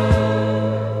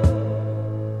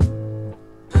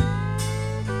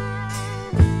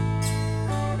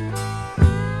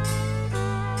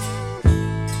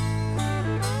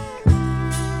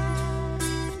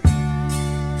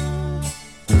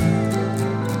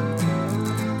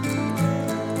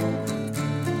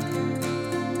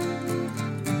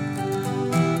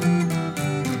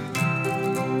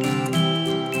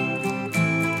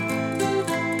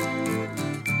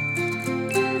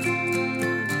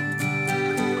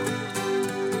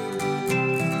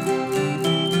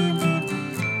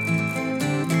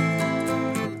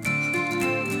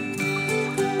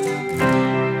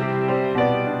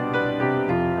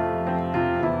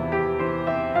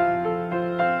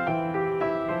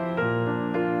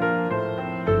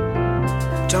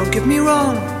 Don't get me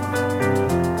wrong,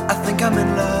 I think I'm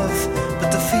in love,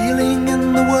 but the feeling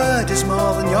in the word is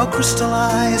more than your crystal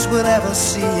eyes would ever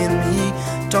see in me.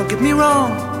 Don't get me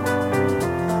wrong,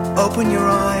 open your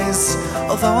eyes.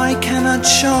 Although I cannot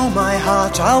show my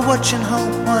heart, I'll watch and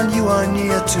hope while you are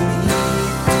near to me.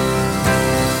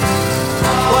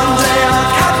 One day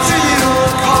I'll capture you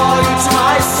and call you to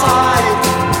my side.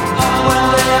 One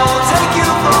day I'll take you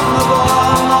from the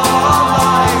bottom of our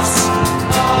lives.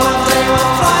 One day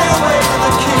I'll fly away to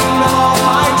the kingdom of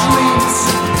my dreams.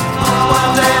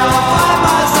 One day I'll find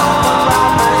myself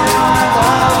unwrapped in my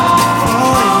love for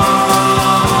you.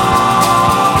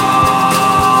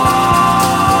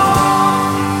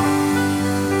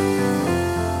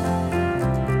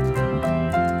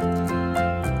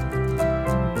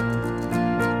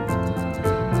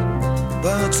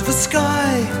 Birds of the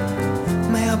sky,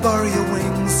 may I borrow your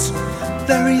wings?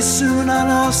 Very soon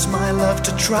I'll ask my love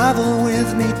to travel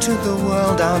with me to the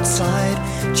world outside.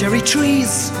 Cherry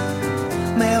trees,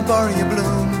 may I borrow your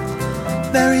bloom?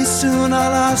 Very soon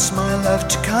I'll ask my love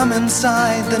to come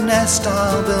inside the nest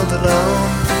I'll build alone.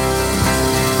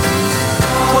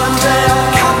 One day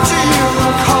I'll capture you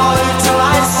and call you to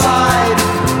my side.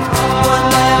 One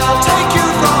day I'll take you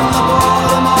from the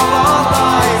bottom of our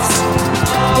lives.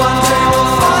 One day we'll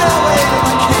fly away to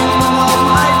the kingdom of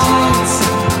my dreams.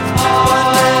 One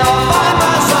day I'll find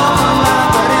myself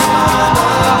unwrapped in my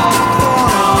love for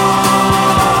you.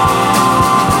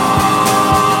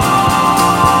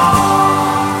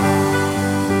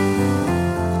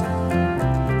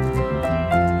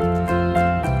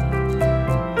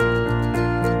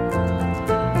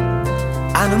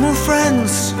 Animal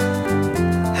friends,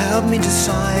 help me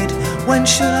decide. When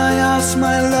should I ask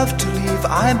my love to leave?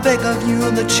 I beg of you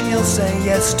that she'll say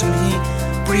yes to me.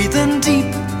 Breathe in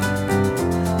deep,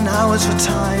 now is the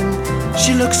time.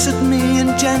 She looks at me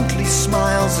and gently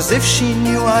smiles, as if she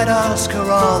knew I'd ask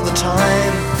her all the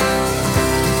time.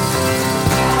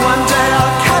 One day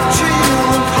I'll capture you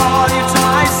and call you to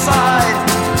my side.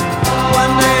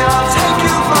 One day I'll take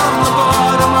you from the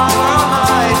bottom of our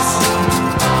lives.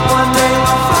 One day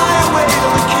I'll fly away to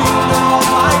the kingdom of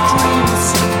my dreams.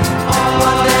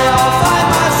 One day I'll find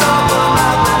myself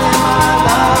unwrapped in my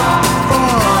love for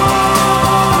you.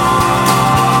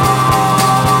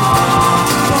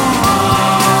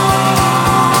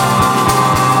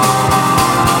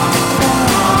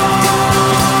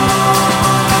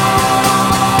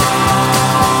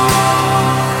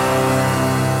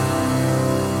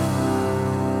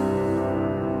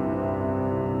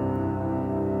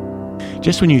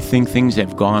 Just when you think things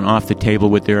have gone off the table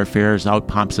with their affairs, out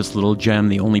pops this little gem,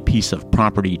 the only piece of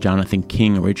property Jonathan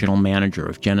King, original manager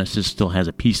of Genesis, still has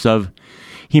a piece of.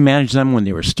 He managed them when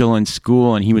they were still in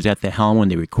school, and he was at the helm when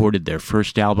they recorded their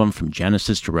first album, From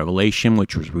Genesis to Revelation,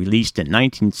 which was released in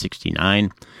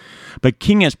 1969. But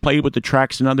King has played with the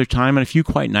tracks another time, and a few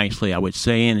quite nicely, I would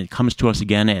say, and it comes to us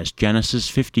again as Genesis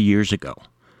 50 years ago.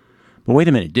 But wait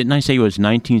a minute, didn't I say it was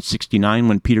 1969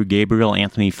 when Peter Gabriel,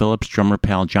 Anthony Phillips, drummer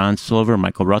pal John Silver,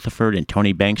 Michael Rutherford, and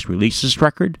Tony Banks released this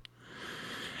record?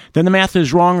 Then the math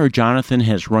is wrong, or Jonathan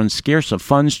has run scarce of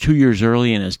funds 2 years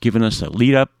early and has given us a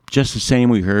lead-up. Just the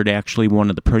same, we heard actually one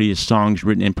of the prettiest songs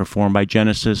written and performed by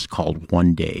Genesis called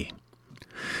One Day.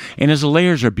 And as the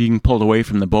layers are being pulled away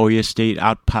from the Bowie estate,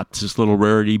 out pops this little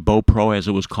rarity, Bo Pro as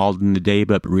it was called in the day,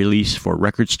 but released for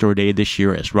Record Store Day this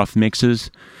year as Rough Mixes.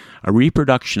 A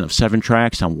reproduction of 7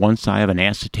 tracks on one side of an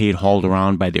acetate hauled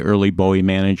around by the early Bowie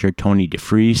manager Tony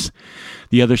DeFries.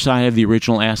 The other side of the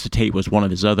original acetate was one of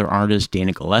his other artists,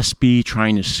 Dana Gillespie,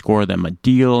 trying to score them a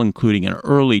deal, including an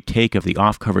early take of the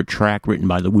off-cover track written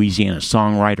by Louisiana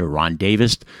songwriter Ron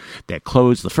Davis that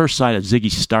closed the first side of Ziggy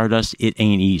Stardust, It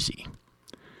Ain't Easy.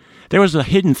 There was a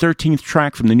hidden 13th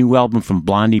track from the new album from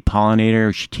Blondie,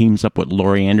 Pollinator. She teams up with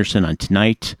Laurie Anderson on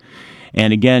Tonight.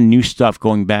 And again, new stuff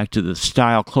going back to the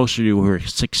style closer to her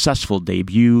successful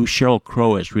debut. Sheryl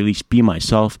Crow has released Be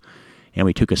Myself, and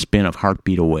we took a spin of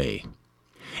Heartbeat Away.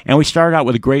 And we started out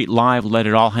with a great live Let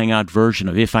It All Hang Out version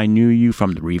of If I Knew You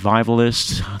from the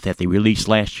Revivalists that they released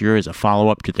last year as a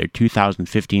follow-up to their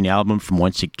 2015 album From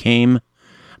Whence It Came,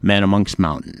 Men Amongst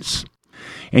Mountains.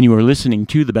 And you are listening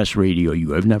to the best radio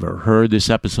you have never heard. This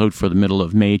episode for the middle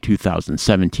of May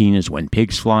 2017 is When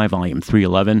Pigs Fly, Volume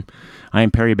 311. I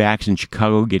am Perry Bax in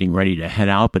Chicago, getting ready to head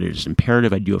out, but it is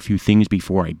imperative I do a few things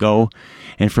before I go.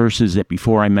 And first is that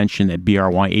before I mention that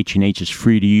BRYH&H is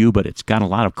free to you, but it's got a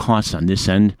lot of costs on this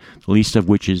end, the least of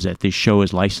which is that this show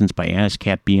is licensed by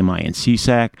ASCAP, BMI, and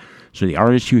CSAC, so the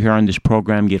artists you hear on this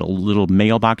program get a little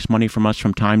mailbox money from us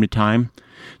from time to time.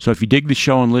 So if you dig the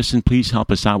show and listen, please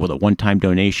help us out with a one-time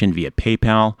donation via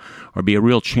PayPal, or be a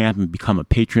real champ and become a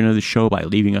patron of the show by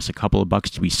leaving us a couple of bucks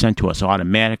to be sent to us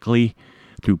automatically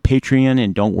through Patreon.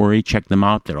 And don't worry, check them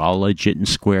out. They're all legit and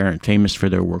square and famous for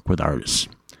their work with artists.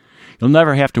 You'll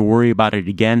never have to worry about it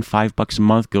again. $5 a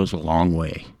month goes a long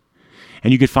way.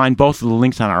 And you can find both of the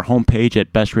links on our homepage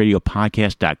at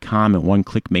bestradiopodcast.com, and one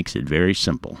click makes it very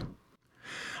simple.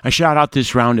 I shout out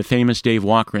this round to famous Dave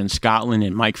Walker in Scotland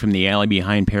and Mike from the alley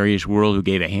behind Perry's World who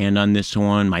gave a hand on this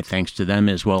one. My thanks to them,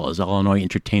 as well as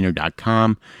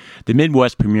IllinoisEntertainer.com, the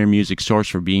Midwest premier music source,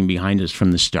 for being behind us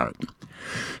from the start.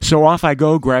 So off I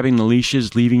go, grabbing the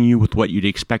leashes, leaving you with what you'd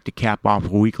expect to cap off a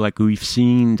week like we've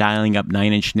seen, dialing up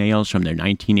 9 Inch Nails from their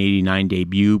 1989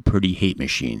 debut, Pretty Hate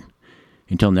Machine.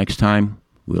 Until next time,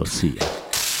 we'll see you.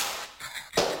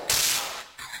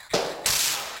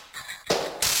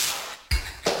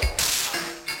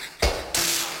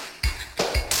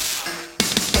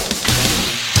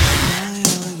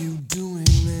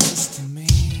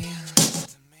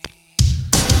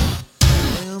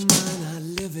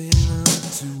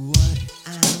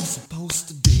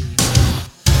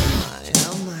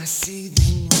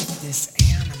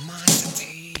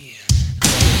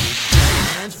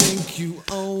 You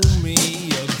owe me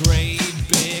a great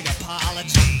big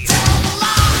apology.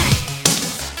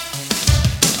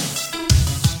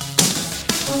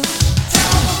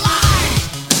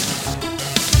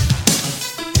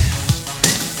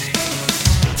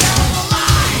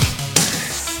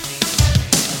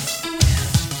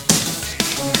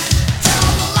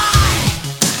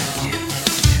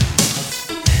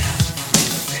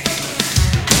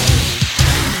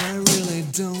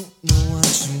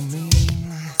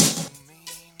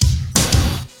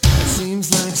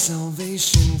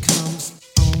 Salvation comes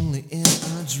only in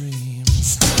our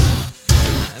dreams.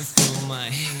 I feel my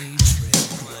hatred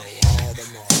grow all the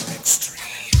more extreme.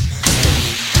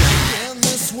 Can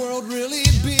this world really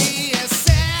be as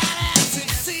sad as it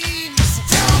seems?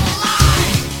 Tell a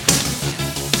lie!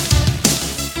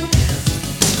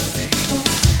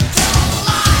 Tell a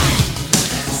lie!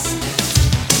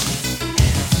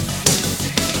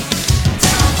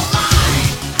 Tell a lie!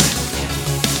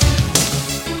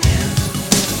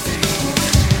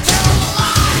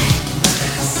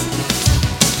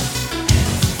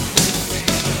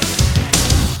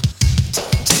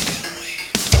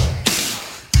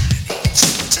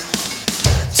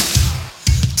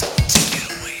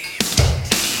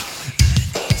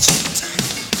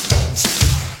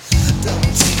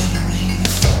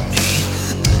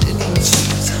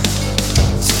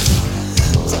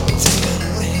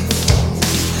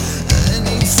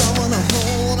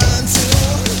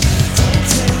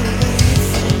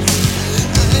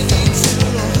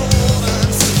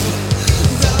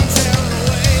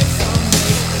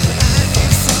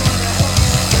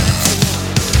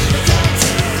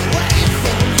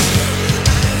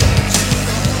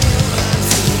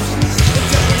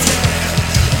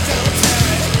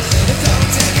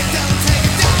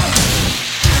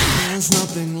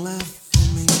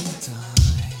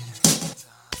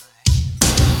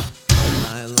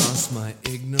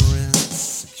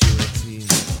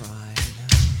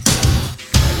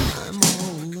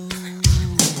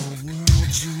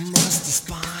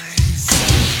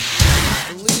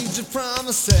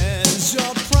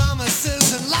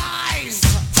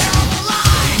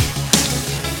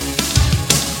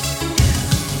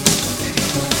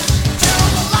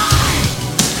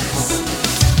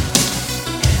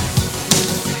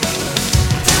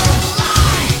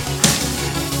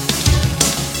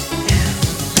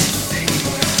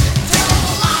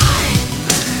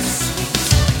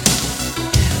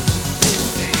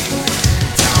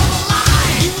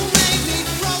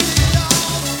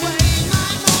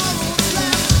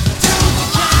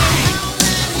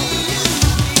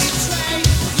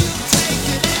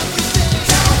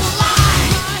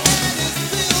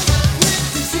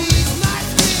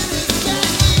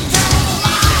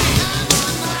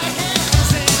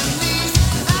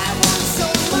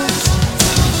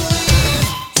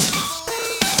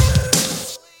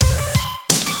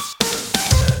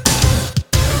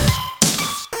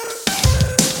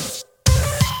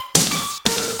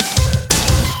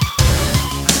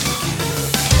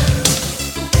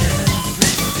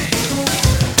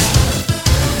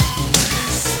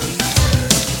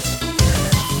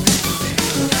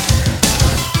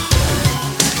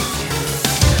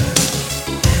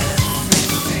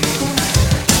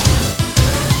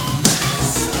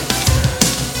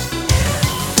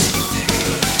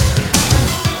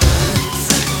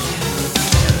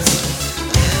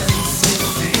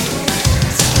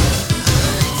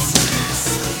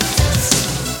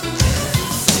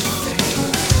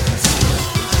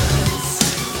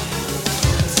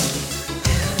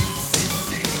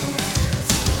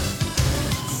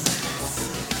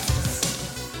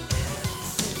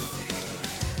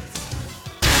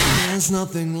 There's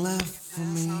nothing left for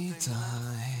me to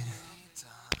hide.